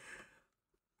mark.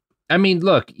 I mean,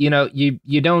 look, you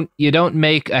don't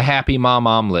make a happy mom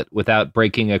omelet without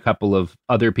breaking a couple of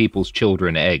other people's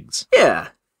children eggs. Yeah.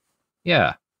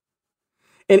 Yeah.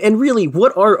 And really,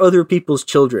 what are other people's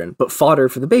children but fodder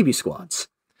for the baby squads?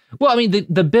 Well, I mean,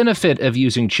 the benefit of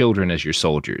using children as your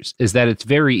soldiers is that it's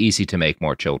very easy to make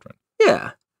more children.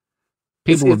 Yeah.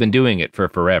 People have been doing it for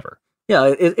forever.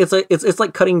 Yeah, it's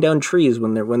like cutting down trees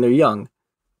when they're young.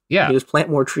 Yeah, you just plant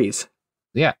more trees.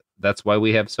 Yeah, that's why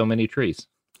we have so many trees.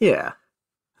 Yeah.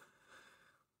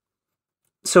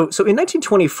 So in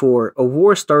 1924, a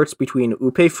war starts between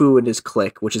Wu Peifu and his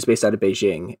clique, which is based out of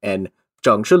Beijing, and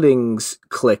Zhang Zhiling's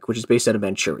clique, which is based out of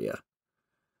Manchuria.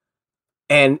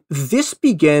 And this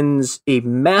begins a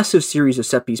massive series of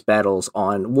set piece battles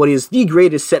on what is the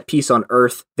greatest set piece on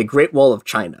Earth, the Great Wall of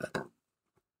China.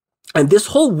 And this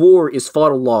whole war is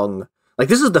fought along, like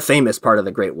this is the famous part of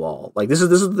the Great Wall. Like this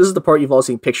is the part you've all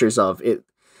seen pictures of.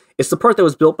 It's the part that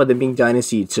was built by the Ming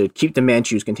Dynasty to keep the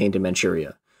Manchus contained in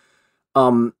Manchuria.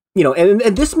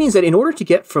 And this means that in order to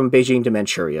get from Beijing to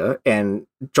Manchuria, and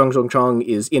Zhang Zhongchang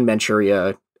is in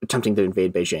Manchuria attempting to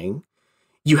invade Beijing,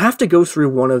 you have to go through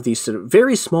one of these sort of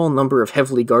very small number of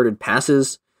heavily guarded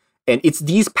passes, and it's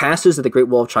these passes that the Great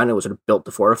Wall of China was sort of built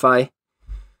to fortify.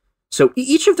 So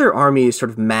each of their armies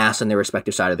sort of mass on their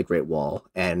respective side of the Great Wall,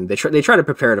 and they try to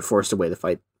prepare to force away the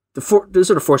fight, to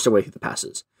sort of force their way through the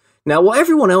passes. Now, while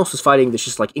everyone else was fighting this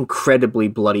just like incredibly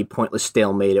bloody, pointless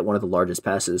stalemate at one of the largest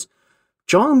passes,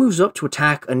 Zhang moves up to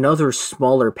attack another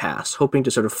smaller pass, hoping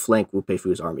to sort of flank Wu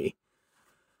Peifu's army.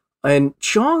 And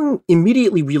Zhang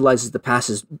immediately realizes the pass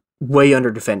is way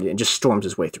under-defended and just storms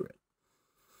his way through it.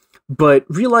 But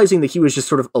realizing that he was just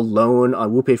sort of alone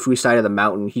on Wu Peifu's side of the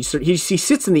mountain, he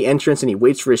sits in the entrance and he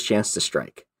waits for his chance to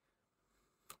strike.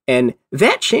 And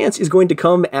that chance is going to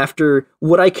come after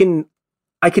what I can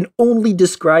only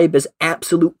describe as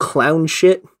absolute clown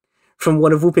shit from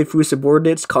one of Wu Peifu's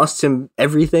subordinates costs him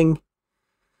everything.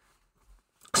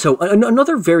 So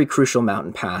another very crucial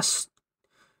mountain pass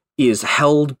is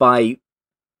held by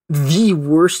the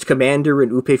worst commander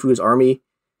in Wu Peifu's army.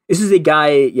 This is a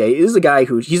guy he's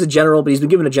a general, but he's been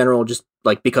given a general just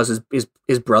like because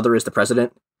his brother is the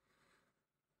president.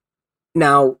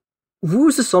 Now,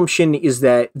 Wu's assumption is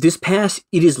that this pass,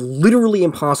 it is literally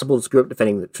impossible to screw up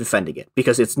defending it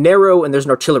because it's narrow and there's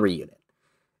an artillery unit.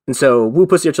 And so Wu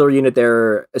puts the artillery unit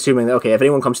there, assuming that, okay, if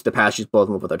anyone comes to the pass, just blow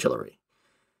them up with artillery.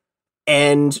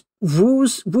 And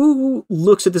Wu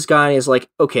looks at this guy and is like,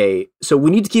 okay, so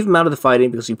we need to keep him out of the fighting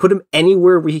because if you put him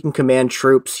anywhere where he can command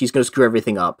troops, he's going to screw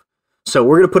everything up. So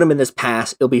we're going to put him in this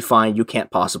pass. It'll be fine. You can't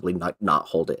possibly not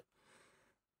hold it.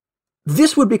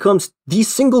 This would become the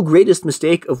single greatest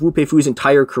mistake of Wu Peifu's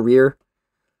entire career.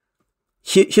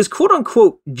 His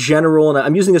quote-unquote general, and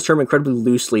I'm using this term incredibly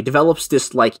loosely, develops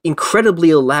this like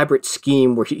incredibly elaborate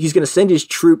scheme where he's going to send his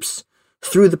troops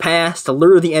through the pass to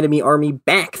lure the enemy army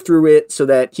back through it so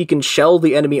that he can shell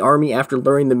the enemy army after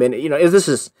luring them in. This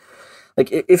is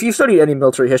like, if you've studied any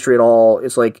military history at all,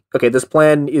 it's like, okay, this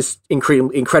plan is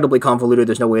incredibly convoluted.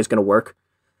 There's no way it's going to work.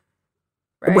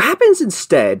 Right. What happens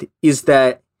instead is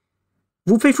that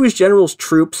Wu Peifu's general's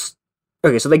troops,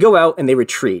 okay, so they go out and they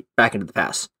retreat back into the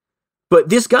pass. But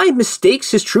this guy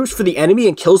mistakes his troops for the enemy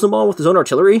and kills them all with his own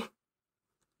artillery.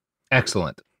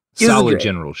 Excellent. Solid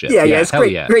generalship. Yeah, it's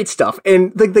great, great stuff.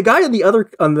 And the guy on the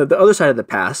other side of the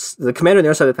pass, the commander on the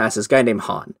other side of the pass, is a guy named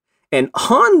Han. And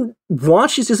Han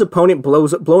watches his opponent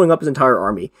blowing up his entire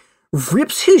army,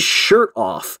 rips his shirt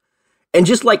off, and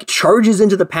just like charges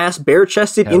into the pass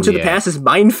bare-chested into the pass's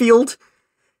minefield.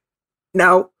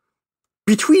 Now,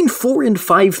 between 4,000 and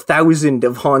 5,000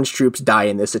 of Han's troops die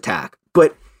in this attack,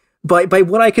 but by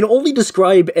what I can only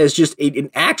describe as just an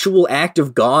actual act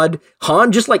of God,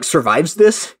 Han just like survives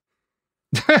this.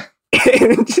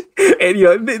 and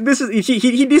this is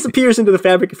he disappears into the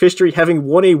fabric of history, having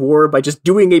won a war by just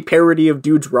doing a parody of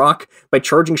Dude's Rock by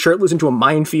charging shirtless into a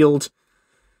minefield.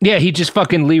 Yeah, he just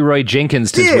fucking Leroy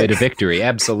Jenkins his way to victory.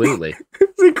 Absolutely,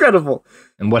 it's incredible.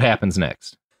 And what happens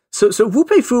next? So Wu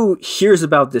Peifu hears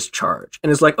about this charge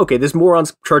and is like, okay, this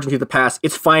moron's charging through the pass.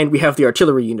 It's fine. We have the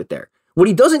artillery unit there. What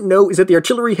he doesn't know is that the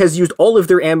artillery has used all of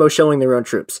their ammo shelling their own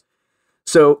troops.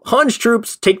 So Han's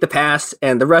troops take the pass,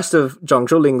 and the rest of Zhang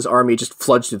Zhouling's army just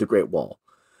floods through the Great Wall.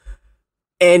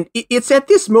 And it's at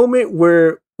this moment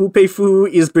where Wu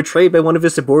Peifu is betrayed by one of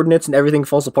his subordinates and everything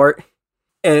falls apart.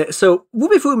 And so Wu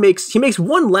Peifu makes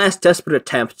one last desperate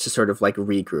attempt to sort of like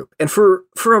regroup. And for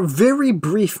a very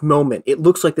brief moment, it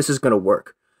looks like this is going to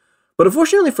work. But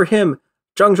unfortunately for him,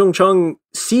 Zhang Zhongcheng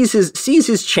sees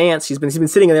his chance. He's been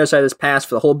sitting on the other side of this pass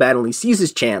for the whole battle. And he sees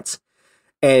his chance,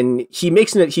 and he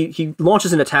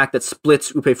launches an attack that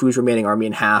splits Wu Peifu's remaining army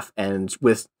in half, and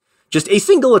with just a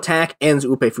single attack ends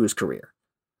Wu Peifu's career.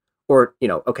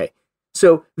 Okay.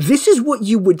 So this is what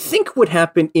you would think would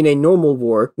happen in a normal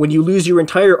war when you lose your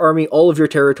entire army, all of your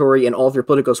territory, and all of your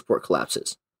political support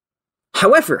collapses.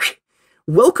 However,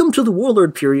 welcome to the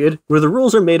Warlord period, where the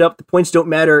rules are made up, the points don't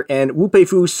matter, and Wu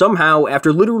Peifu somehow,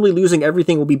 after literally losing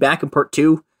everything, will be back in part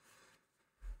 2.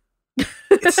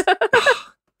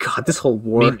 God, this whole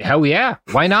war. I mean, hell yeah.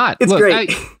 Why not? It's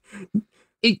great.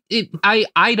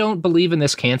 I don't believe in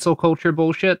this cancel culture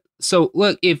bullshit. So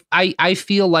look, if I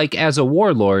feel like as a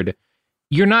warlord,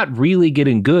 you're not really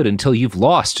getting good until you've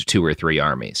lost 2 or 3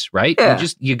 armies, right? Yeah.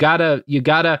 You gotta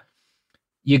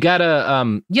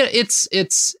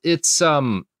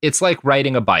it's like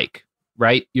riding a bike,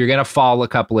 right? You're gonna fall a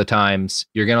couple of times,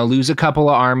 you're gonna lose a couple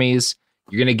of armies,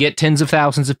 you're gonna get tens of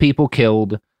thousands of people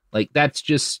killed. Like, that's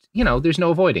just, there's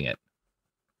no avoiding it.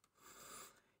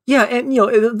 Yeah, and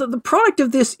the product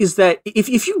of this is that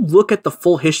if you look at the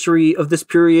full history of this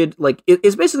period, like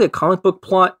it's basically a comic book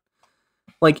plot.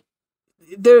 Like,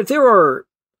 there are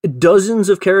dozens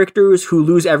of characters who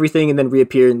lose everything and then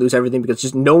reappear and lose everything because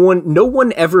just no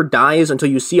one ever dies until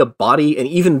you see a body, and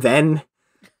even then,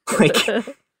 like, yeah,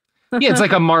 it's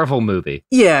like a Marvel movie.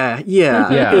 Yeah.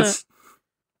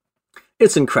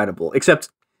 It's incredible. Except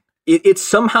it's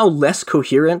somehow less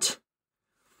coherent.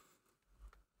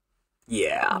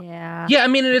 Yeah. I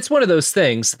mean, and it's one of those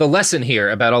things. The lesson here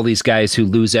about all these guys who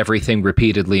lose everything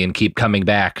repeatedly and keep coming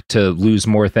back to lose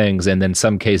more things, and then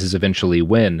some cases eventually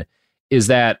win, is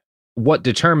that what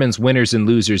determines winners and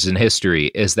losers in history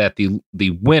is that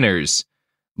the winners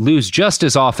lose just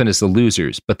as often as the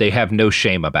losers, but they have no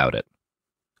shame about it.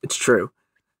 It's true.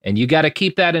 And you got to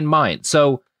keep that in mind.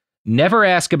 So never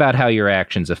ask about how your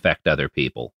actions affect other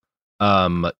people.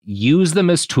 Use them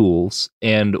as tools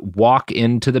and walk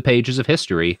into the pages of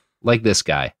history like this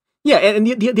guy. Yeah, and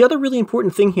the other really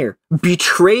important thing here,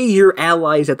 betray your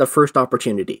allies at the first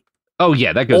opportunity. Oh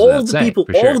yeah, that goes without saying, for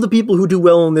sure. All of the people who do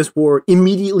well in this war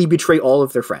immediately betray all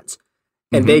of their friends.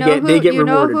 And they get rewarded for it. You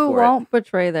know who won't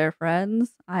betray their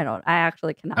friends? I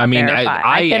actually cannot verify.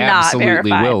 I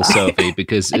absolutely will, Sophie,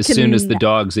 because as soon as the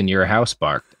dogs in your house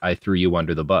barked, I threw you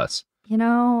under the bus. You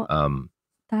know,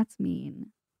 that's mean.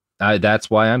 That's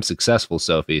why I'm successful,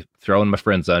 Sophie, throwing my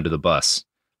friends under the bus.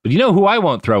 But you know who I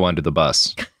won't throw under the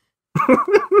bus?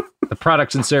 The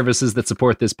products and services that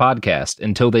support this podcast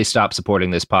until they stop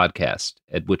supporting this podcast,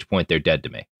 at which point they're dead to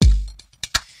me.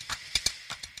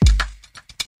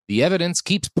 The evidence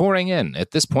keeps pouring in.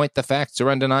 At this point, the facts are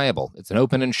undeniable. It's an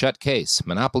open and shut case.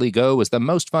 Monopoly Go is the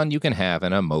most fun you can have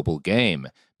in a mobile game.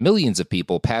 Millions of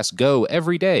people pass Go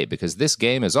every day because this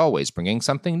game is always bringing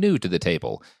something new to the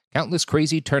table. Countless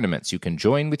crazy tournaments you can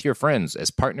join with your friends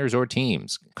as partners or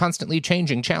teams. Constantly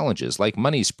changing challenges like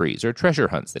money sprees or treasure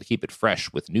hunts that keep it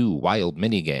fresh with new wild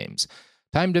mini-games.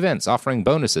 Timed events offering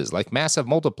bonuses like massive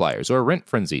multipliers or rent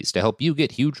frenzies to help you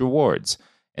get huge rewards.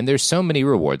 And there's so many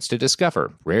rewards to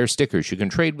discover. Rare stickers you can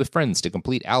trade with friends to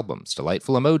complete albums,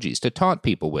 delightful emojis to taunt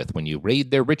people with when you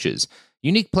raid their riches,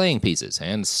 unique playing pieces,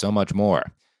 and so much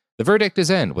more. The verdict is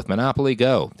in with Monopoly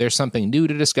Go. There's something new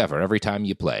to discover every time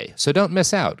you play. So don't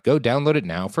miss out. Go download it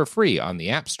now for free on the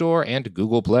App Store and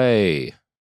Google Play.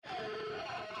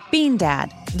 Bean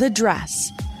Dad, The Dress,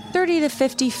 30 to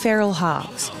 50 feral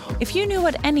hogs. If you knew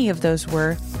what any of those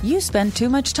were, you spend too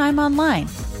much time online.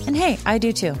 And hey, I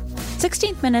do too.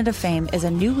 16th Minute of Fame is a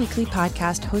new weekly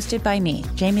podcast hosted by me,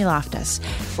 Jamie Loftus,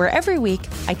 where every week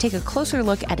I take a closer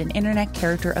look at an internet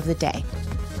character of the day.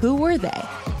 Who were they?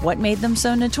 What made them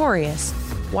so notorious?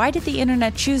 Why did the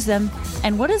internet choose them?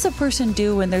 And what does a person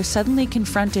do when they're suddenly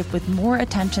confronted with more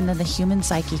attention than the human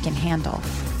psyche can handle?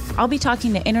 I'll be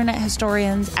talking to internet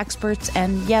historians, experts,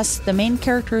 and yes, the main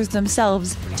characters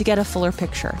themselves to get a fuller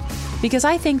picture. Because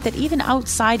I think that even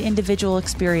outside individual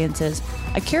experiences,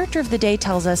 a character of the day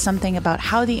tells us something about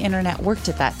how the internet worked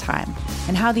at that time,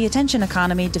 and how the attention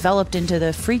economy developed into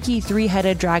the freaky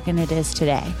three-headed dragon it is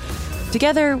today.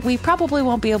 Together, we probably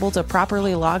won't be able to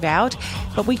properly log out,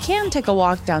 but we can take a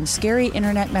walk down scary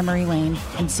internet memory lane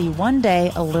and see one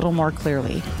day a little more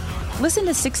clearly. Listen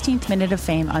to 16th Minute of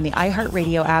Fame on the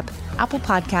iHeartRadio app, Apple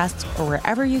Podcasts, or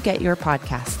wherever you get your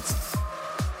podcasts.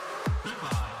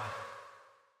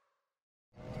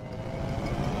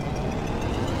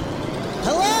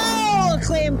 Hello,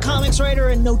 acclaimed comics writer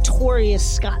and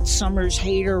notorious Scott Summers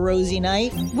hater, Rosie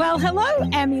Knight. Well, hello,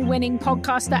 Emmy-winning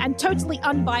podcaster and totally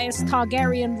unbiased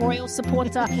Targaryen royal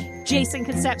supporter, Jason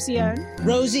Concepcion.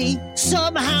 Rosie,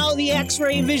 somehow the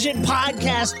X-Ray Vision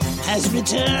podcast has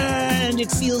returned.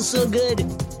 It feels so good.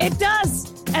 It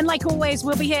does. And like always,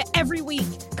 we'll be here every week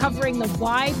covering the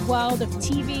wide world of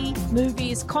TV,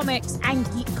 movies, comics, and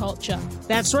geek culture.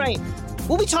 That's right.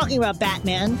 We'll be talking about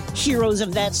Batman, heroes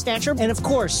of that stature, and of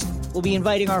course, we'll be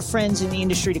inviting our friends in the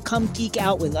industry to come geek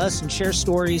out with us and share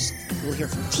stories. We'll hear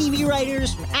from TV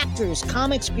writers, from actors,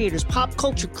 comics creators, pop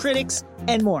culture critics,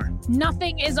 and more.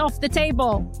 Nothing is off the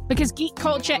table because geek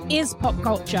culture is pop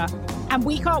culture, and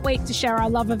we can't wait to share our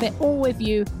love of it all with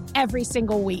you every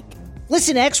single week.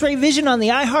 Listen to X-Ray Vision on the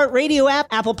iHeartRadio app,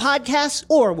 Apple Podcasts,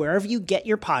 or wherever you get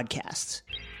your podcasts.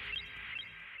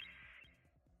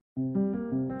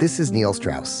 This is Neil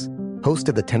Strauss, host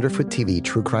of the Tenderfoot TV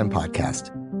True Crime Podcast,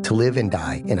 To Live and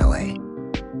Die in LA.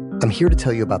 I'm here to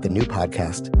tell you about the new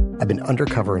podcast I've been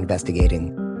undercover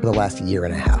investigating for the last year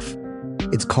and a half.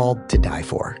 It's called To Die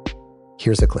For.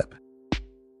 Here's a clip.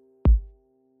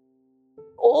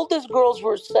 All these girls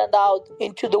were sent out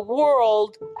into the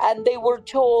world and they were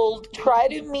told, try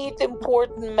to meet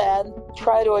important men,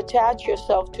 try to attach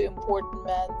yourself to important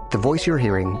men. The voice you're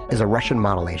hearing is a Russian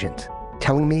model agent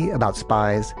telling me about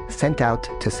spies sent out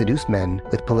to seduce men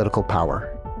with political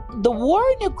power. The war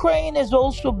in Ukraine is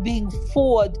also being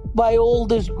fought by all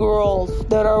these girls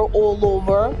that are all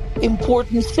over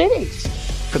important cities.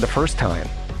 For the first time,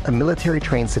 a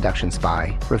military-trained seduction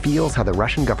spy reveals how the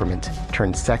Russian government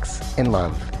turned sex and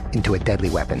love into a deadly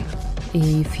weapon.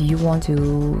 If you want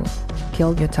to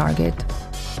kill your target,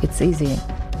 it's easy.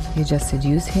 You just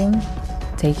seduce him,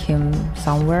 take him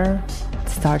somewhere,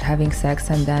 start having sex,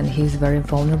 and then he's very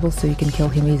vulnerable, so you can kill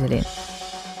him easily.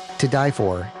 To Die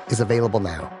For is available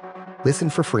now.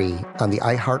 Listen for free on the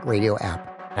iHeartRadio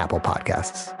app, Apple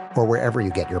Podcasts, or wherever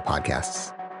you get your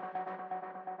podcasts.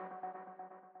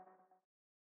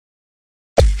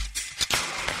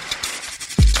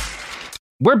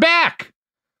 We're back!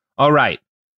 All right.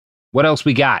 What else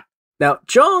we got? Now,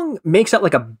 Zhang makes out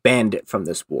like a bandit from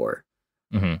this war.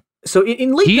 Mm-hmm. So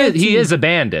in late he is a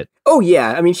bandit. Oh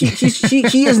yeah, I mean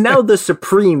he is now the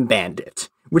supreme bandit,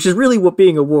 which is really what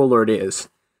being a warlord is.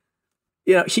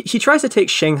 You know, he tries to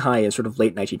take Shanghai in sort of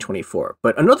late 1924,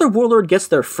 but another warlord gets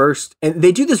there first, and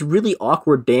they do this really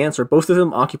awkward dance where both of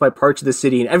them occupy parts of the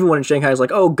city, and everyone in Shanghai is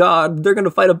like, "Oh God, they're going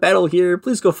to fight a battle here.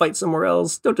 Please go fight somewhere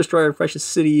else. Don't destroy our precious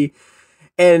city."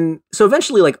 And so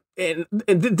eventually, like,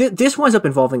 this winds up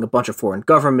involving a bunch of foreign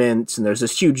governments, and there's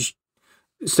this huge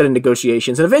set of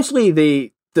negotiations. And eventually,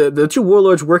 the two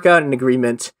warlords work out an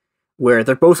agreement where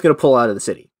they're both going to pull out of the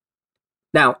city.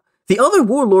 Now, the other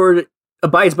warlord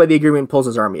abides by the agreement and pulls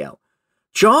his army out.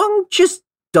 Zhang just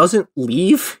doesn't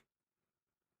leave.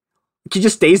 He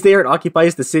just stays there and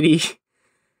occupies the city.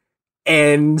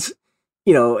 And,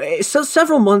 you know, so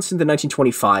several months into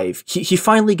 1925, he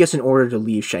finally gets an order to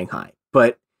leave Shanghai.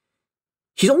 But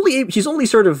he's only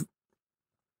sort of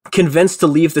convinced to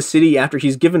leave the city after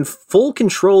he's given full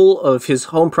control of his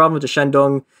home province of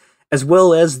Shandong, as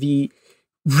well as the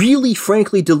really,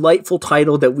 frankly, delightful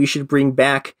title that we should bring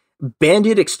back,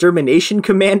 Bandit Extermination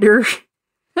Commander.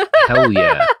 Hell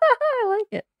yeah. I like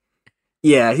it.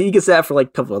 Yeah, he gets that for like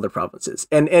a couple other provinces.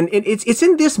 And it's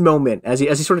in this moment, as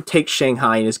he sort of takes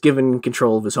Shanghai and is given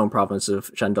control of his home province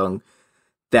of Shandong,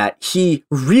 that he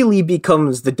really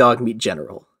becomes the dog meat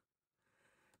general.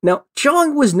 Now,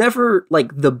 Zhang was never,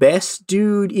 like, the best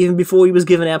dude, even before he was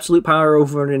given absolute power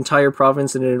over an entire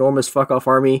province and an enormous fuck-off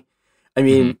army. I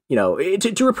mean, you know,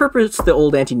 to repurpose the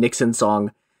old anti-Nixon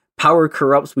song, power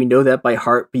corrupts, we know that by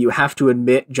heart, but you have to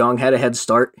admit Zhang had a head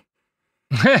start.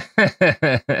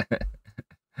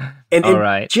 And all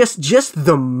right. Just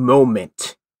the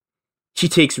moment he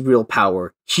takes real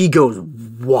power, he goes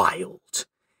wild.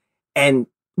 And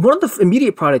one of the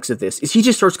immediate products of this is he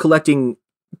just starts collecting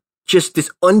just this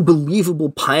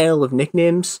unbelievable pile of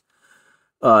nicknames.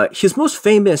 His most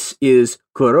famous is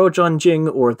Goro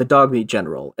Zhanjing, or the Dog Meat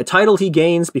General, a title he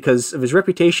gains because of his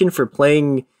reputation for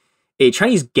playing a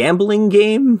Chinese gambling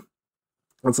game.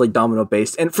 It's like domino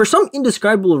based. And for some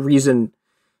indescribable reason,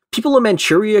 people in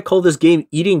Manchuria call this game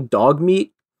eating dog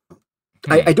meat.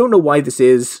 I don't know why this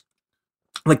is.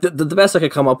 Like the best I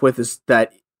could come up with is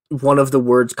that one of the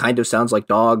words kind of sounds like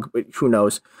dog, but who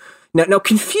knows. Now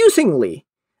confusingly,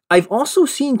 I've also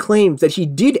seen claims that he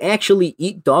did actually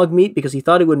eat dog meat because he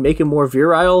thought it would make him more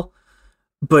virile.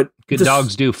 But good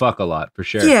dogs do fuck a lot, for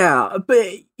sure. Yeah, but,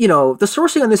 you know, the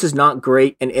sourcing on this is not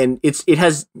great, and it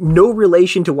has no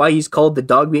relation to why he's called the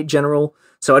Dog Meat General.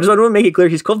 So I just want to make it clear,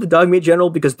 he's called the Dog Meat General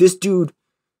because this dude,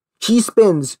 he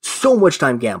spends so much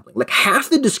time gambling. Like, half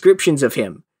the descriptions of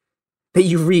him that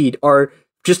you read are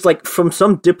just, like, from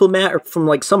some diplomat or from,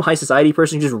 like, some high society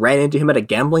person who just ran into him at a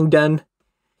gambling den.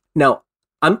 Now,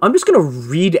 I'm just going to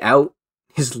read out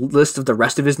his list of the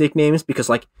rest of his nicknames because,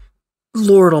 like,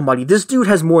 Lord almighty, this dude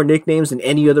has more nicknames than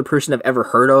any other person I've ever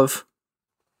heard of.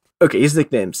 Okay, his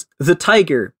nicknames: the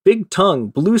Tiger, Big Tongue,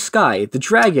 Blue Sky, the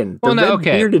Dragon, the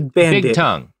Red-Bearded Bandit. Big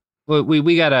Tongue.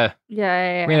 We gotta.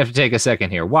 Yeah. We have to take a second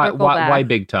here. Why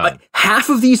Big Tongue? Half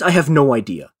of these I have no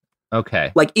idea.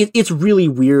 Okay. Like it's really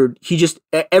weird. He just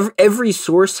every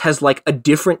source has like a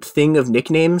different thing of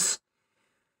nicknames.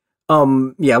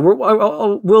 Yeah,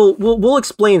 we'll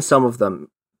explain some of them.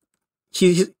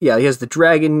 He has the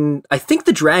Dragon. I think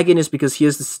the Dragon is because he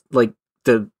has this, like,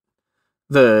 the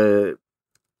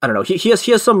I don't know. He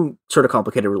has some sort of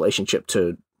complicated relationship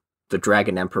to the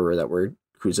Dragon Emperor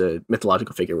who's a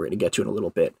mythological figure we're going to get to in a little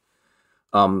bit.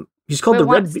 He's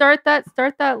called Start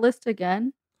that list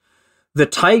again. The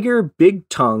Tiger, Big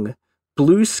Tongue,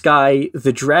 Blue Sky,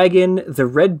 the Dragon, the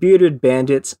Red-Bearded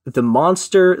Bandits, the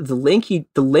Monster, the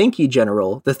Lanky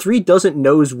General, the 3 Doesn't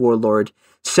Knows Warlord,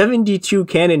 72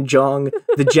 Cannon Zhang,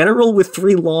 the General with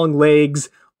 3 long legs,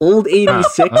 Old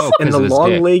 86, and the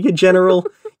Long-Legged General.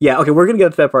 Yeah, okay, we're gonna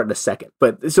get to that part in a second.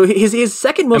 But so his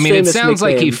second most famous it sounds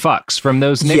nickname, like he fucks from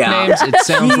those nicknames. Yeah. It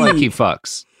sounds like he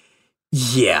fucks.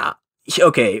 Yeah,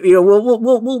 Okay,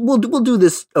 we'll do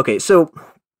this. Okay, so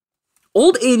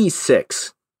Old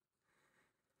 86.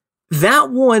 That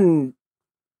one,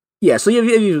 yeah. So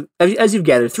as you've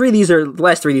gathered, the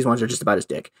last three of these ones are just about his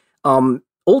dick.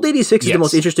 Old 86 is the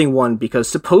most interesting one because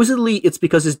supposedly it's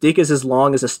because his dick is as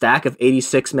long as a stack of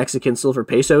 86 Mexican silver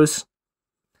pesos.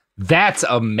 That's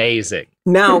amazing.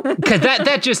 Now, because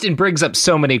that just brings up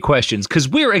so many questions. Because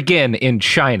we're again in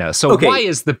China, so why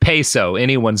is the peso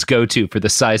anyone's go-to for the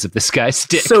size of this guy's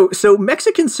dick? So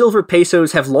Mexican silver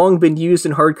pesos have long been used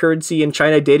in hard currency in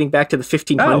China, dating back to the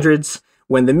 1500s,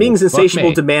 when the Ming's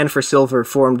insatiable demand for silver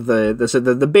formed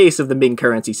the base of the Ming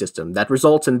currency system. That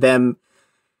results in them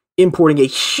importing a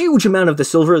huge amount of the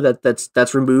silver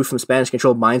that's removed from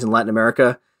Spanish-controlled mines in Latin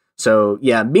America. So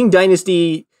yeah, Ming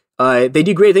Dynasty. They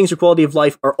do great things for quality of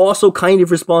life, are also kind of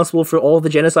responsible for all the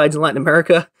genocides in Latin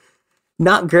America.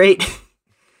 Not great.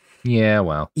 Yeah,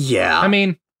 well. Yeah. I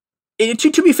mean...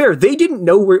 To be fair, they didn't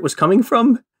know where it was coming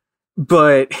from,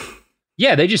 but...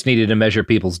 Yeah, they just needed to measure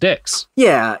people's dicks.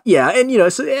 Yeah.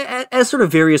 And, so as sort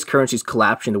of various currencies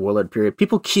collapsed in the Warlord period,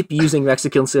 people keep using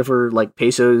Mexican silver, like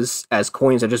pesos, as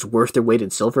coins that are just worth their weight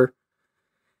in silver.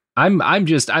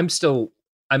 I'm still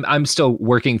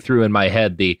working through in my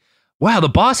head wow, the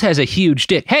boss has a huge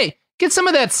dick. Hey, get some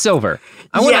of that silver.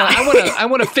 I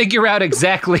want to figure out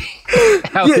exactly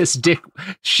how this dick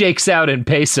shakes out in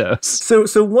pesos.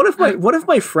 So one of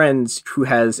my friends who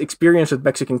has experience with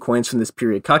Mexican coins from this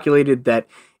period calculated that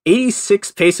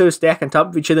 86 pesos stacked on top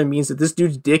of each other means that this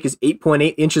dude's dick is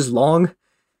 8.8 inches long.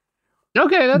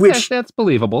 Okay, that's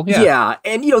believable. Yeah. Yeah,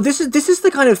 and this is the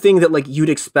kind of thing that like you'd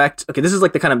expect. Okay, this is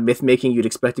like the kind of myth making you'd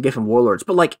expect to get from Warlords,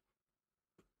 but like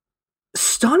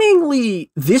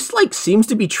stunningly, this like seems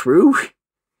to be true.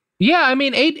 Yeah, I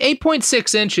mean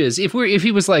 8.6 inches. If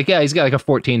he was like, yeah, he's got like a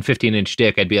 15 inch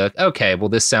dick, I'd be like, okay, well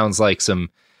this sounds like some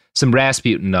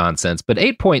Rasputin nonsense. But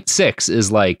 8.6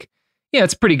 is like, yeah,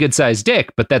 it's a pretty good sized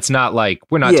dick, but that's not like,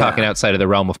 we're not talking outside of the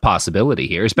realm of possibility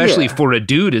here, especially for a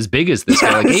dude as big as this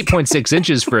guy. Like 8.6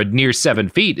 inches for a near 7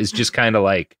 feet is just kind of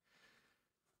like,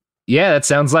 yeah, that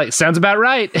sounds about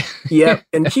right. Yeah,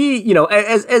 and he,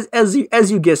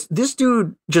 as you guessed, this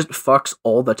dude just fucks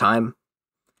all the time.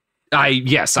 I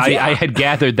had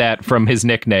gathered that from his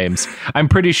nicknames. I'm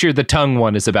pretty sure the tongue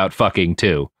one is about fucking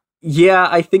too. Yeah,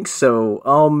 I think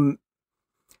so.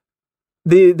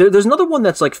 There's another one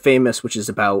that's like famous, which is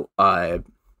about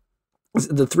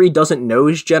the 3 doesn't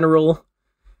knows general,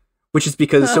 which is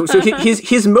because so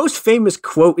his most famous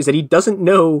quote is that he doesn't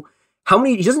know how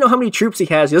many troops he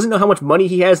has, he doesn't know how much money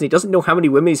he has, and he doesn't know how many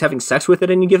women he's having sex with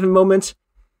at any given moment.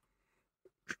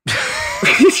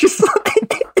 It's just like,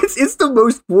 it's the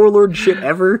most Warlord shit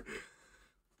ever.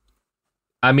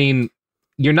 I mean,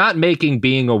 you're not making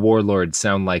being a warlord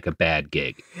sound like a bad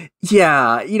gig.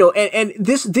 Yeah, and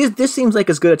this seems like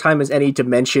as good a time as any to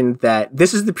mention that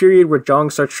this is the period where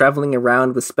Zhang starts traveling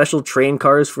around with special train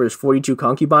cars for his 42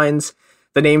 concubines,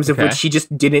 the names of which he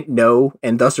just didn't know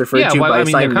and thus referred to by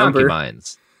assigned number.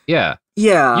 Concubines. Yeah.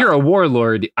 Yeah. You're a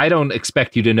warlord. I don't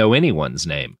expect you to know anyone's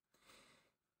name.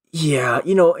 Yeah,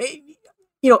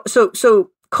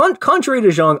 so contrary to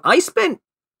Zhang, I spent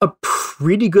a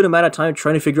pretty good amount of time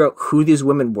trying to figure out who these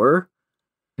women were.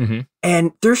 Mm-hmm.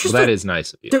 And there's just that is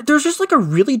nice of you. There's just like a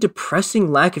really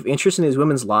depressing lack of interest in these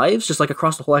women's lives, just like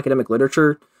across the whole academic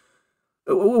literature.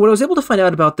 What I was able to find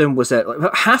out about them was that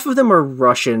about half of them are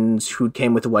Russians who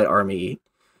came with the White Army,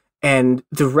 and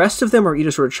the rest of them are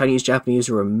either sort of Chinese, Japanese,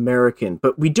 or American.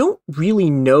 But we don't really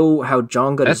know how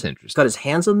Zhang got his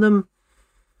hands on them.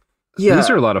 Yeah, these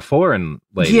are a lot of foreign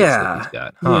ladies that he's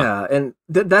got. Huh. Yeah, and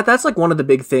that's like one of the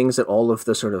big things that all of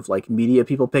the sort of like media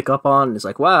people pick up on is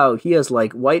like, wow, he has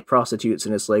like white prostitutes,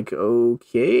 and it's like,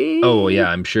 okay. Oh yeah,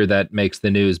 I'm sure that makes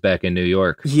the news back in New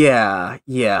York. Yeah.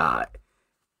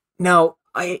 Now,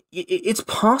 it's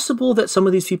possible that some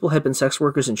of these people had been sex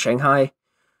workers in Shanghai,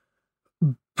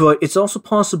 but it's also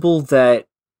possible that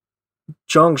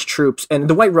Zhang's troops, and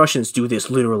the White Russians do this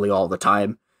literally all the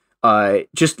time,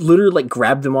 just literally like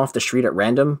grab them off the street at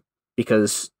random,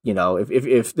 because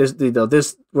if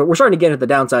this we're starting to get into the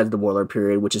downside of the Warlord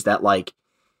period, which is that like,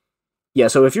 yeah,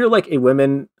 so if you're like a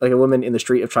woman in the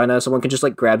street of China, someone can just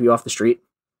like grab you off the street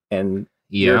and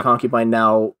you're a concubine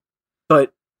now.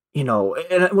 But and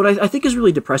what I think is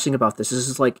really depressing about this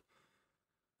is like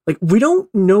we don't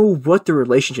know what the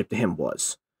relationship to him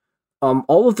was.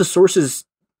 All of the sources,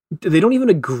 they don't even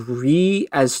agree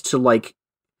as to like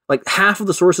half of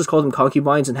the sources call them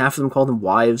concubines and half of them call them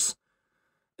wives.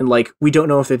 And like, we don't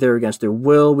know if they're there against their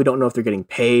will. We don't know if they're getting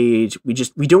paid. We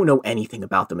don't know anything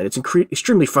about them. And it's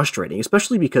extremely frustrating,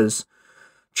 especially because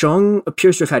Zhang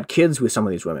appears to have had kids with some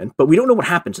of these women, but we don't know what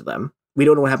happened to them. We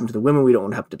don't know what happened to the women. We don't know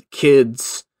what happened to the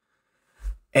kids.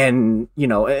 And, you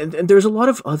know, and there's a lot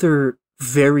of other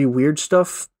very weird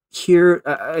stuff here.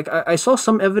 I saw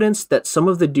some evidence that some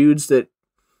of the dudes that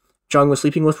Jung was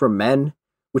sleeping with were men,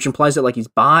 which implies that, like, he's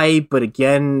bi. But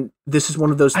again, this is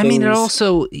one of those things. I mean, it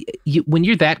also, when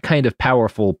you're that kind of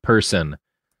powerful person,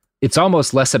 it's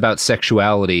almost less about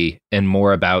sexuality and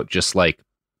more about just, like,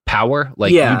 power.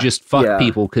 Like, you just fuck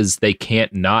people because they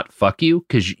can't not fuck you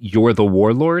because you're the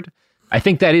warlord. I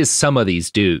think that is some of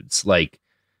these dudes. Like,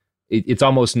 it's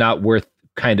almost not worth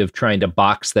kind of trying to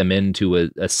box them into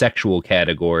a sexual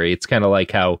category. It's kind of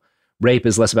like how rape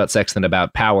is less about sex than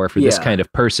about power for this kind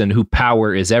of person who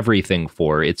power is everything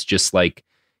for. It's just like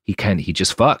he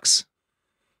just fucks.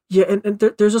 Yeah, and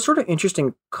there's a sort of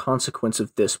interesting consequence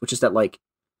of this, which is that, like,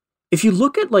 if you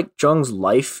look at, like, Jung's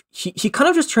life, he kind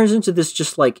of just turns into this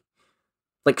just like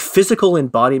physical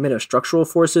embodiment of structural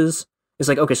forces. It's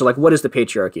like, okay, so, like, what is the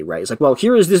patriarchy, right? It's like, well,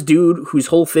 here is this dude whose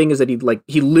whole thing is that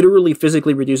he literally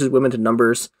physically reduces women to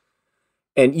numbers.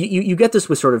 And you get this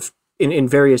with sort of in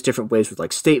various different ways with,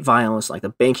 like, state violence, like the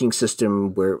banking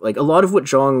system, where, like, a lot of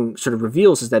what Jung sort of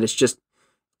reveals is that it's just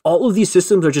all of these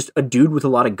systems are just a dude with a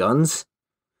lot of guns.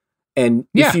 And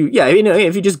if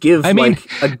you just give,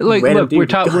 look,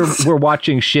 we're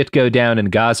watching shit go down in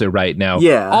Gaza right now.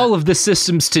 Yeah, all of the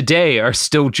systems today are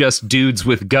still just dudes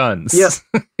with guns. Yeah,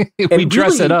 we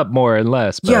dress it up more and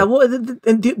less. But. Yeah, well,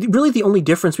 really the only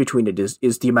difference between it is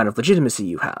the amount of legitimacy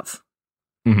you have.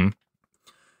 Mm-hmm.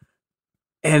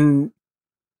 And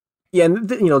yeah, and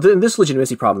this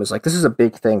legitimacy problem is, like, this is a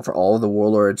big thing for all of the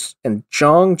warlords, and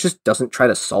Jung just doesn't try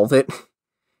to solve it.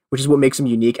 Which is what makes him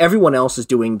unique. Everyone else is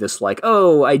doing this, like,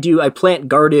 oh, I plant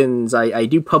gardens, I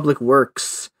do public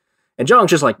works, and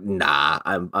Jung's just like, nah,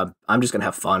 I'm just gonna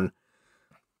have fun.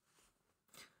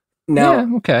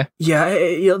 Now, okay,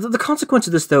 the consequence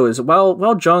of this, though, is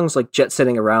while Jung's, like, jet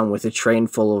setting around with a train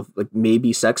full of, like,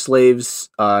 maybe sex slaves,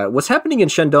 what's happening in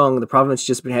Shandong, the province he's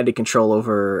just been handed control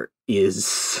over,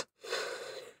 is,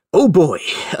 oh boy,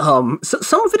 so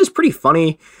some of it is pretty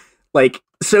funny, like,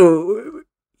 so.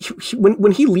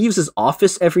 When he leaves his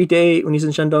office every day when he's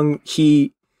in Shandong,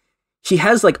 he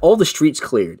has, like, all the streets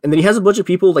cleared, and then he has a bunch of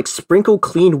people, like, sprinkle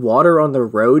clean water on the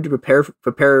road to prepare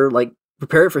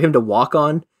it for him to walk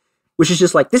on, which is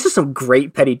just like, this is some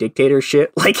great petty dictator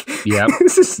shit. Like, yep.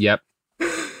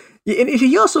 And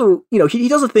he also, he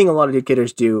does a thing a lot of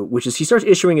dictators do, which is he starts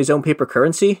issuing his own paper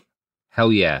currency.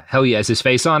 Hell yeah, is his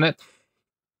face on it?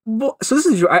 Well, so this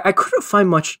is I couldn't find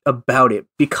much about it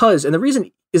because, and the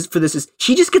reason is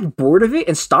he just gets bored of it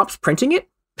and stops printing it.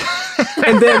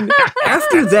 And then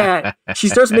after that, she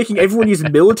starts making everyone use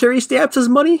military stamps as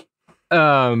money.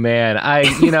 Oh man,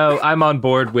 I'm on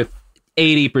board with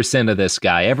 80% of this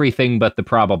guy. Everything but the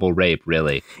probable rape,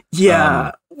 really.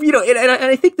 Yeah. And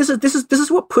I think this is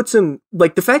what puts him,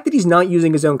 like, the fact that he's not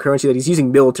using his own currency, that he's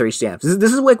using military stamps.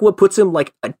 This is like what puts him,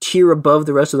 like, a tier above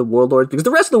the rest of the warlords, because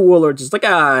the rest of the warlords is like,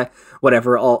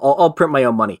 whatever, I'll print my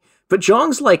own money. But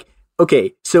Zhang's like,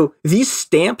 okay, so these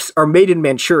stamps are made in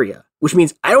Manchuria, which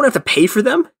means I don't have to pay for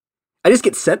them. I just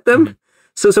get sent them.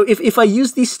 Mm-hmm. So if I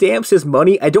use these stamps as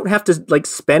money, I don't have to, like,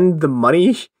 spend the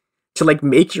money to, like,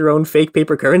 make your own fake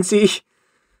paper currency.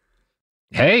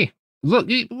 Hey, look,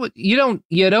 you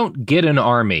don't get an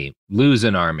army, lose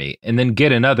an army, and then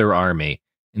get another army,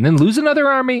 and then lose another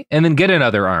army, and then get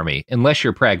another army, unless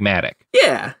you're pragmatic.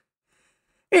 Yeah.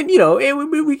 And,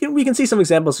 we can see some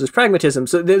examples of this pragmatism.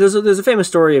 So there's a famous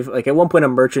story of, like, at one point a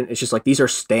merchant is just like, these are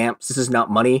stamps, this is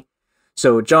not money.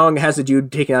 So Zhang has a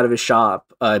dude taken out of his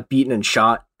shop, beaten and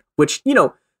shot, which,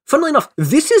 funnily enough,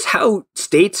 this is how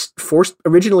states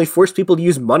originally forced people to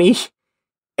use money,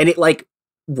 and it, like,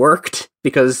 worked,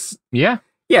 because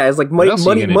it's like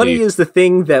money is the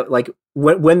thing that, like,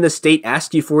 when the state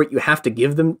asks you for it, you have to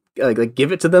give them, like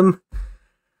give it to them.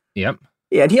 Yep.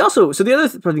 Yeah, and he also, so the other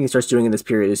thing he starts doing in this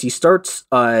period is he starts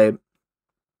going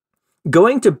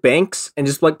to banks and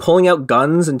just, like, pulling out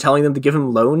guns and telling them to give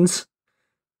him loans.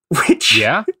 Which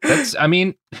that's,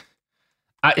 I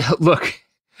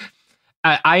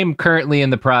am currently in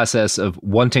the process of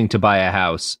wanting to buy a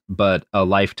house, but a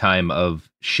lifetime of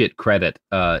shit credit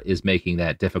is making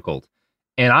that difficult.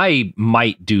 And I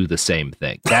might do the same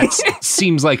thing. That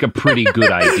seems like a pretty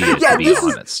good idea, to be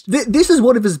honest. This is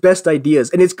one of his best ideas,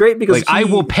 and it's great because I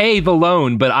will pay the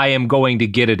loan, but I am going to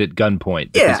get it at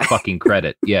gunpoint because fucking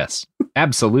credit. Yes,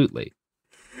 absolutely.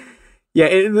 Yeah,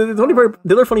 and the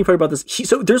other funny part about this,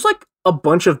 so there's, like, a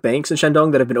bunch of banks in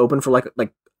Shandong that have been open for like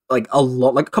a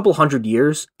lot, like a couple hundred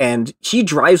years, and he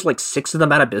drives, like, 6 of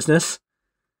them out of business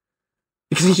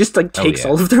because he just, like, takes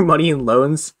all of their money in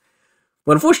loans.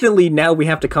 But unfortunately, now we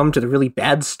have to come to the really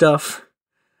bad stuff.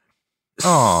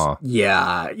 Aw.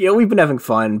 Yeah, we've been having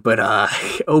fun, but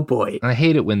oh boy. I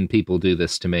hate it when people do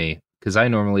this to me, because I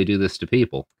normally do this to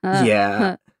people.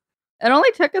 Yeah. It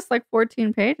only took us like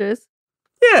 14 pages.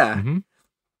 Yeah. Mm-hmm.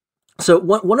 So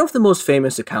one of the most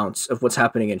famous accounts of what's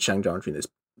happening in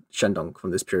Shandong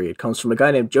from this period comes from a guy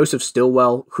named Joseph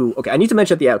Stilwell, who, okay, I need to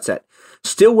mention at the outset,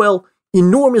 Stilwell,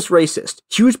 enormous racist,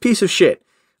 huge piece of shit.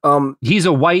 He's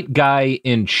a white guy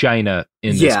in China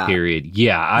in this period.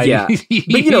 Yeah. But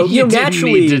you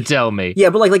naturally didn't need to tell me.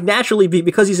 Yeah, but like naturally,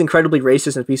 because he's incredibly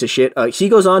racist and a piece of shit, he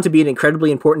goes on to be an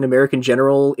incredibly important American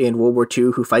general in World War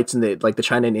II who fights in the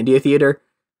China and India theater.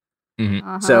 Mm-hmm.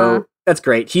 Uh-huh. So that's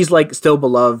great. He's like still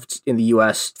beloved in the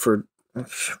U.S. for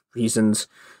reasons.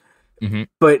 Mm-hmm.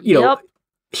 But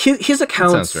his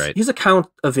account, right. his account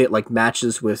of it like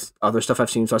matches with other stuff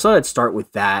I've seen. So I thought I'd start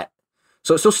with that.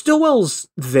 So Stilwell's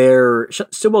there.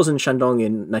 Stilwell's in Shandong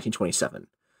in 1927,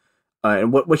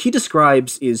 and what he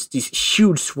describes is these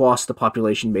huge swaths of the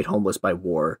population made homeless by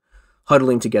war,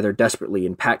 huddling together desperately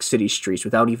in packed city streets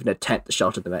without even a tent to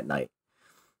shelter them at night.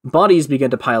 Bodies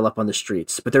began to pile up on the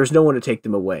streets, but there was no one to take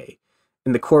them away,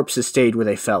 and the corpses stayed where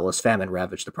they fell as famine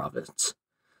ravaged the province.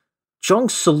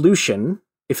 Zhang's solution,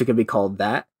 if it can be called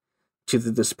that, to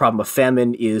this problem of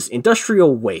famine is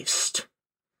industrial waste.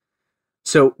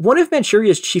 So one of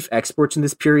Manchuria's chief exports in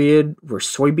this period were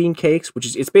soybean cakes, which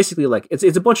is it's basically like it's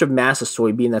a bunch of mass of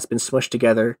soybean that's been smushed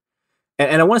together.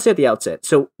 And I want to say at the outset,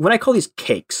 so when I call these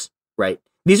cakes, right?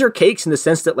 These are cakes in the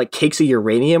sense that like cakes of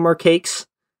uranium are cakes.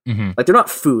 Mm-hmm. Like they're not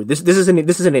food. This is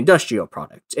an industrial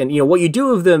product. And what you do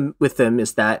with them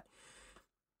is that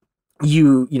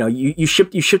you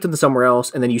ship them to somewhere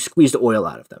else, and then you squeeze the oil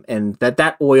out of them, and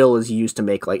that oil is used to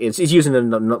make like it's used in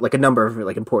a number of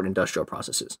like important industrial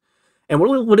processes. And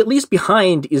what it leaves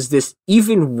behind is this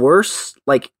even worse,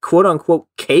 like quote unquote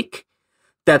cake.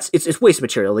 It's waste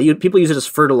material. People use it as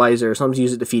fertilizer. Some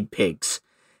use it to feed pigs.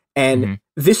 And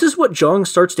this is what Zhang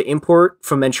starts to import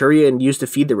from Manchuria and use to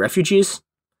feed the refugees.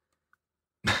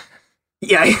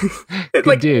 Yeah,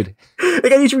 dude.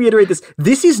 Like I need to reiterate this.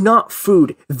 This is not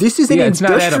food. This is an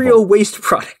industrial waste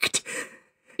product.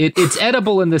 It's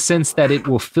edible in the sense that it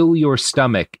will fill your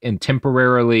stomach and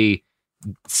temporarily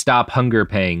stop hunger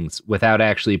pangs without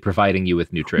actually providing you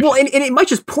with nutrition. Well, and it might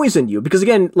just poison you because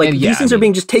again, like these things are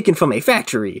being just taken from a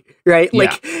factory, right?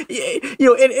 Like,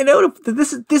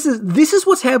 this is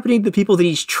what's happening to the people that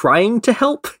he's trying to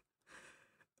help.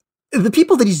 The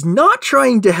people that he's not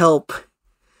trying to help.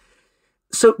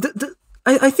 So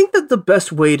I think that the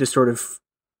best way to sort of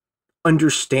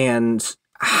understand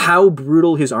how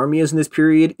brutal his army is in this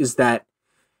period is that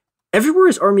everywhere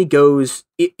his army goes,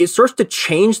 it starts to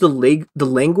change the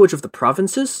language of the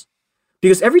provinces,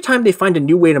 because every time they find a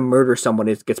new way to murder someone,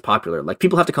 it gets popular. Like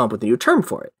people have to come up with a new term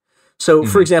for it. So,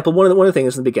 for example, one of the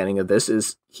things in the beginning of this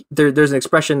is there's an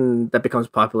expression that becomes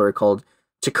popular called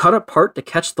 "to cut apart to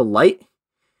catch the light,"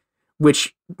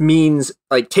 which means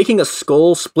like taking a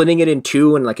skull, splitting it in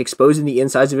two, and like exposing the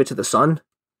insides of it to the sun.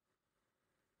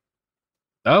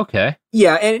 Okay.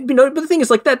 Yeah, and but the thing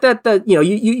is like that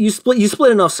you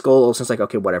split enough skulls, and it's like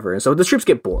okay, whatever. And so the troops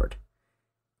get bored.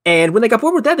 And when they got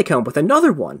bored with that, they come up with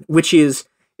another one, which is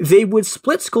they would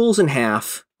split skulls in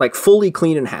half, like fully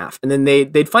clean in half, and then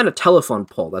they'd find a telephone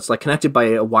pole that's like connected by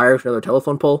a wire to another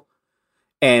telephone pole,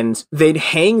 and they'd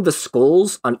hang the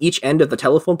skulls on each end of the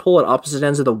telephone pole at opposite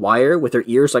ends of the wire with their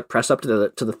ears like pressed up to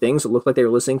the things that looked like they were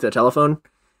listening to the telephone.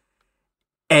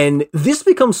 And this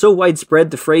becomes so widespread,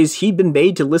 the phrase "he'd been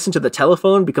made to listen to the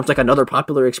telephone" becomes like another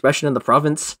popular expression in the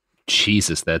province.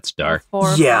 Jesus, that's dark.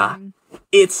 Yeah.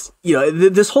 It's,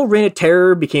 this whole reign of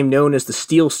terror became known as the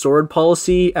steel sword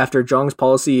policy after Zhang's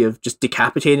policy of just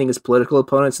decapitating his political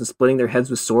opponents and splitting their heads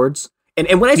with swords.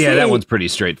 And when I say that one's pretty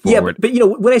straightforward. Yeah,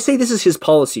 but when I say this is his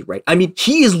policy, right? I mean,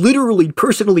 he is literally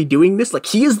personally doing this. Like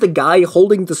he is the guy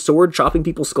holding the sword, chopping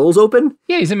people's skulls open.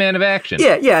 Yeah, he's a man of action.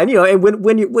 Yeah, and and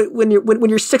when you're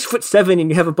 6'7" and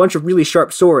you have a bunch of really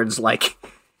sharp swords, like,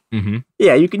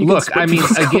 yeah, you can look. I mean,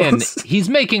 skulls. Again, he's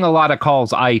making a lot of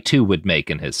calls I too would make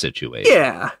in his situation.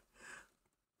 Yeah.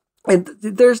 And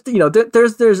I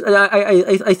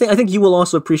think you will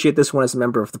also appreciate this one as a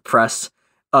member of the press.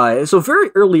 So very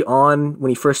early on, when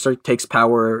he first takes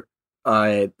power,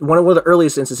 one of the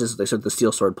earliest instances of the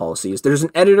steel sword policy is there's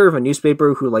an editor of a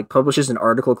newspaper who like publishes an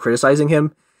article criticizing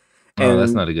him. And,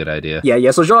 that's not a good idea.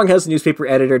 Yeah. So Zhang has the newspaper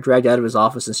editor dragged out of his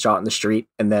office and shot in the street,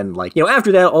 and then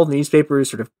after that, all the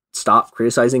newspapers sort of stop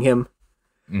criticizing him.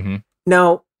 Mm-hmm.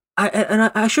 Now,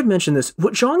 I should mention this: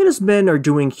 what Zhang and his men are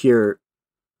doing here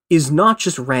is not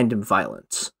just random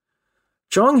violence.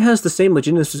 Zhang has the same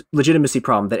legitimacy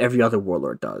problem that every other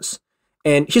warlord does.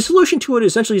 And his solution to it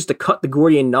essentially is to cut the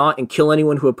Gordian knot and kill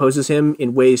anyone who opposes him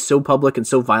in ways so public and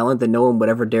so violent that no one would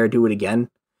ever dare do it again.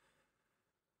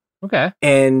 Okay.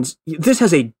 And this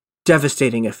has a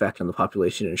devastating effect on the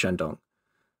population in Shandong.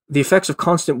 The effects of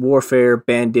constant warfare,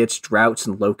 bandits, droughts,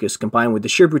 and locusts, combined with the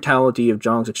sheer brutality of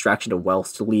Zhang's extraction of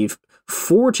wealth to leave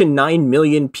 4 to 9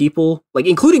 million people, like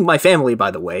including my family,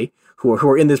 by the way, who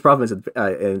are in this province in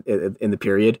the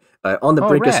period, on the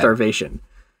brink of starvation.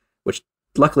 Which,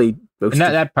 luckily, and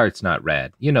that part's not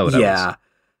rad. You know what I mean?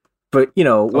 But, you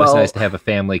know, it's nice to have a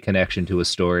family connection to a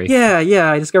story.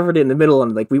 Yeah, I discovered it in the middle,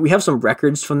 and like we have some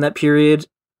records from that period,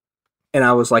 and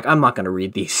I was like, I'm not going to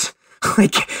read these.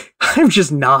 Like, I'm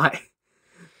just not.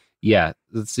 Yeah,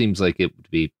 it seems like it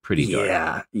would be pretty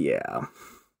dark. Yeah.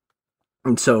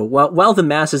 And so, while the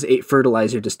masses ate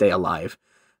fertilizer to stay alive,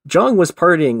 Zhang was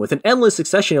partying with an endless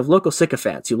succession of local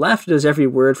sycophants who laughed at his every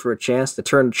word for a chance to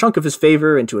turn a chunk of his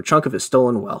favor into a chunk of his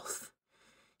stolen wealth.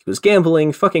 He was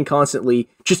gambling, fucking constantly,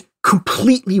 just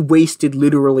completely wasted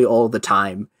literally all the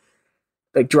time.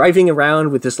 Like driving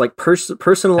around with this like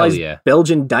personalized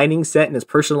Belgian dining set in his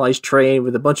personalized train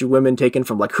with a bunch of women taken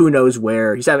from like who knows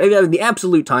where. He's having the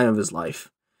absolute time of his life.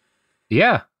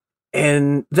 Yeah.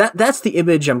 And that's the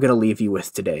image I'm going to leave you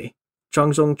with today.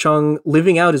 Zhang Zongcheng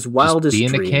living out his wildest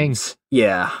dreams. Being a king.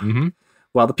 Yeah. Mm-hmm.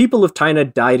 While the people of China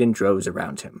died in droves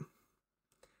around him.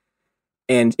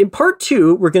 And in part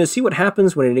 2, we're going to see what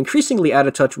happens when an increasingly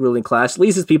out-of-touch ruling class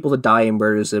leaves its people to die and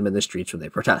murders them in the streets when they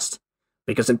protest.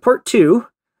 Because in part 2,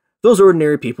 those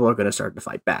ordinary people are going to start to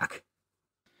fight back.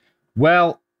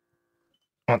 Well,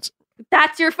 that's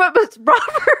your football, Robert.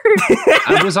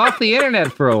 I was off the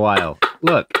internet for a while.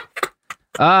 Look.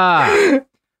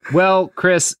 Well,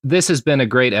 Chris, this has been a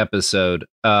great episode.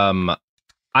 I'm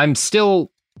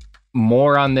still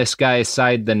more on this guy's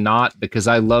side than not because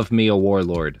I love me a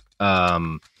warlord.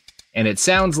 And it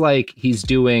sounds like he's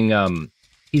doing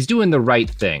the right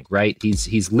thing, right?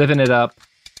 He's living it up,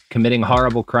 committing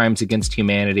horrible crimes against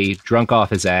humanity, drunk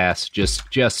off his ass, just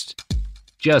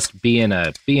being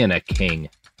a king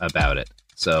about it.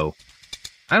 So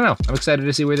I don't know. I'm excited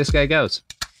to see where this guy goes.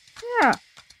 Yeah.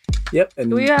 Yep. And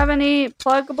do we have any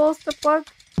pluggables to plug?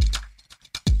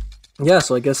 Yeah,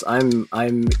 so I guess I'm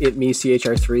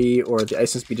CHR3 or the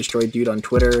Ice Must Be Destroyed dude on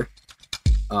Twitter.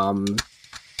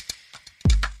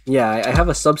 Yeah, I have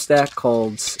a Substack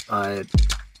called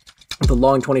The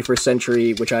Long 21st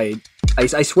Century, which I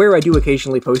swear I do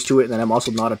occasionally post to it, and then I'm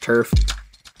also not a TERF.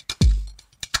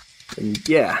 And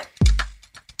yeah.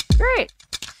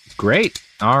 Great.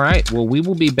 All right. Well, we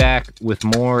will be back with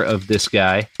more of this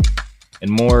guy and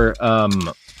more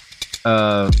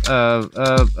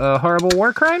horrible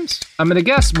war crimes. I'm gonna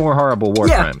guess more horrible war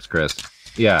crimes, Chris.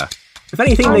 Yeah. If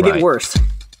anything, they get worse.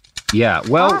 Yeah.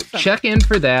 Well, check in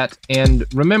for that,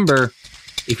 and remember,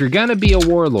 if you're gonna be a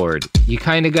warlord, you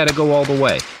kind of got to go all the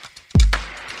way.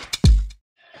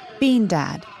 Bean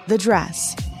Dad, The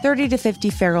Dress, 30 to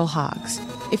 50 Feral Hogs.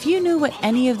 If you knew what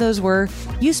any of those were,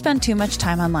 you spend too much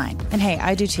time online. And hey,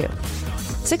 I do too.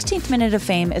 16th Minute of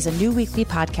Fame is a new weekly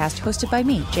podcast hosted by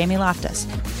me, Jamie Loftus.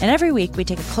 And every week we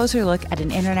take a closer look at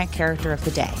an internet character of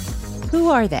the day. Who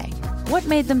are they? What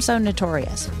made them so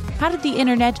notorious? How did the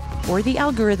internet or the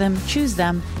algorithm choose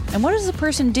them? And what does a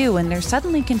person do when they're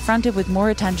suddenly confronted with more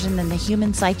attention than the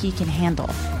human psyche can handle?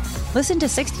 Listen to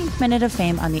 16th Minute of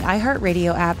Fame on the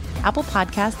iHeartRadio app, Apple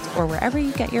Podcasts, or wherever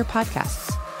you get your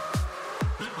podcasts.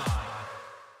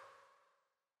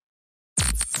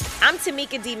 I'm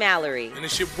Tamika D. Mallory. And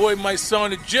it's your boy, my son,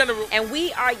 the General. And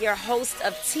we are your hosts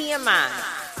of TMI.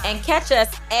 And catch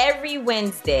us every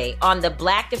Wednesday on the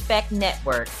Black Effect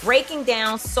Network, breaking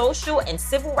down social and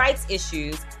civil rights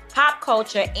issues, pop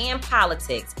culture, and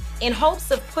politics in hopes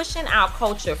of pushing our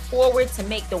culture forward to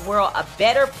make the world a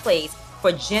better place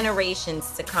for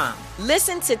generations to come.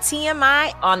 Listen to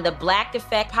TMI on the Black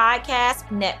Effect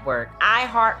Podcast Network,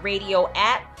 iHeartRadio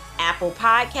app, Apple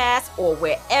Podcasts, or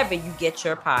wherever you get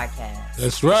your podcasts.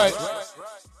 That's right.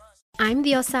 I'm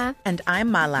Diosa. And I'm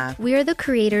Mala. We are the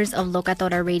creators of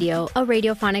Locatora Radio, a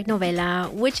radiophonic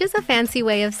novela, which is a fancy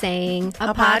way of saying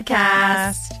a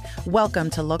podcast. Welcome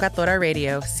to Locatora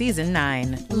Radio, Season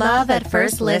 9. Love at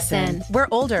first listen. We're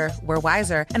older, we're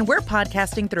wiser, and we're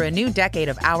podcasting through a new decade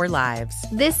of our lives.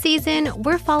 This season,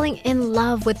 we're falling in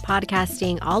love with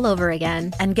podcasting all over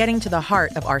again. And getting to the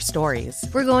heart of our stories.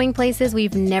 We're going places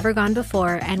we've never gone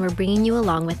before, and we're bringing you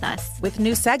along with us. With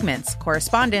new segments,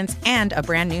 correspondence, and a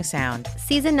brand new sound.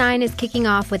 Season 9 is kicking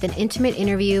off with an intimate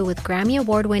interview with Grammy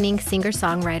Award-winning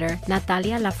singer-songwriter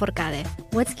Natalia Lafourcade.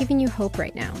 What's giving you hope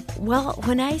right now? Well,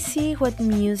 when I see what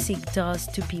music does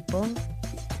to people,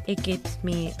 it gives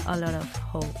me a lot of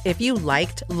hope. If you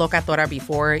liked Locatora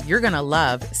before, you're going to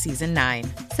love Season 9.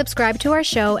 Subscribe to our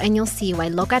show and you'll see why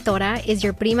Locatora is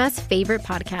your prima's favorite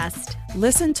podcast.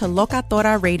 Listen to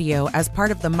Locatora Radio as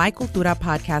part of the My Cultura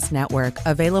Podcast Network,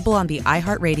 available on the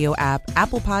iHeartRadio app,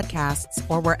 Apple Podcasts,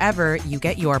 or wherever you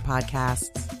get your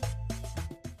podcasts.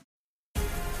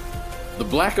 The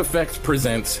Black Effect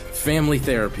presents Family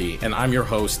Therapy, and I'm your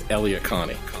host, Elliot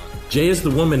Connie. Jay is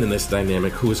the woman in this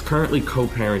dynamic who is currently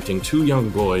co-parenting 2 young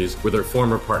boys with her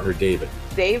former partner, David.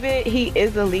 David, he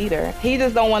is a leader. He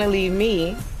just don't want to leave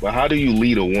me. But how do you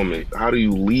lead a woman? How do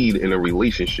you lead in a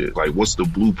relationship? Like, what's the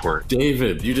blueprint?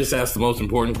 David, you just asked the most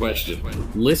important question.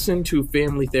 Listen to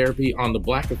Family Therapy on the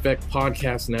Black Effect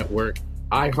Podcast Network,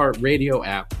 iHeartRadio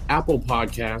app, Apple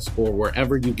Podcasts, or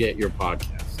wherever you get your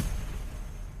podcasts.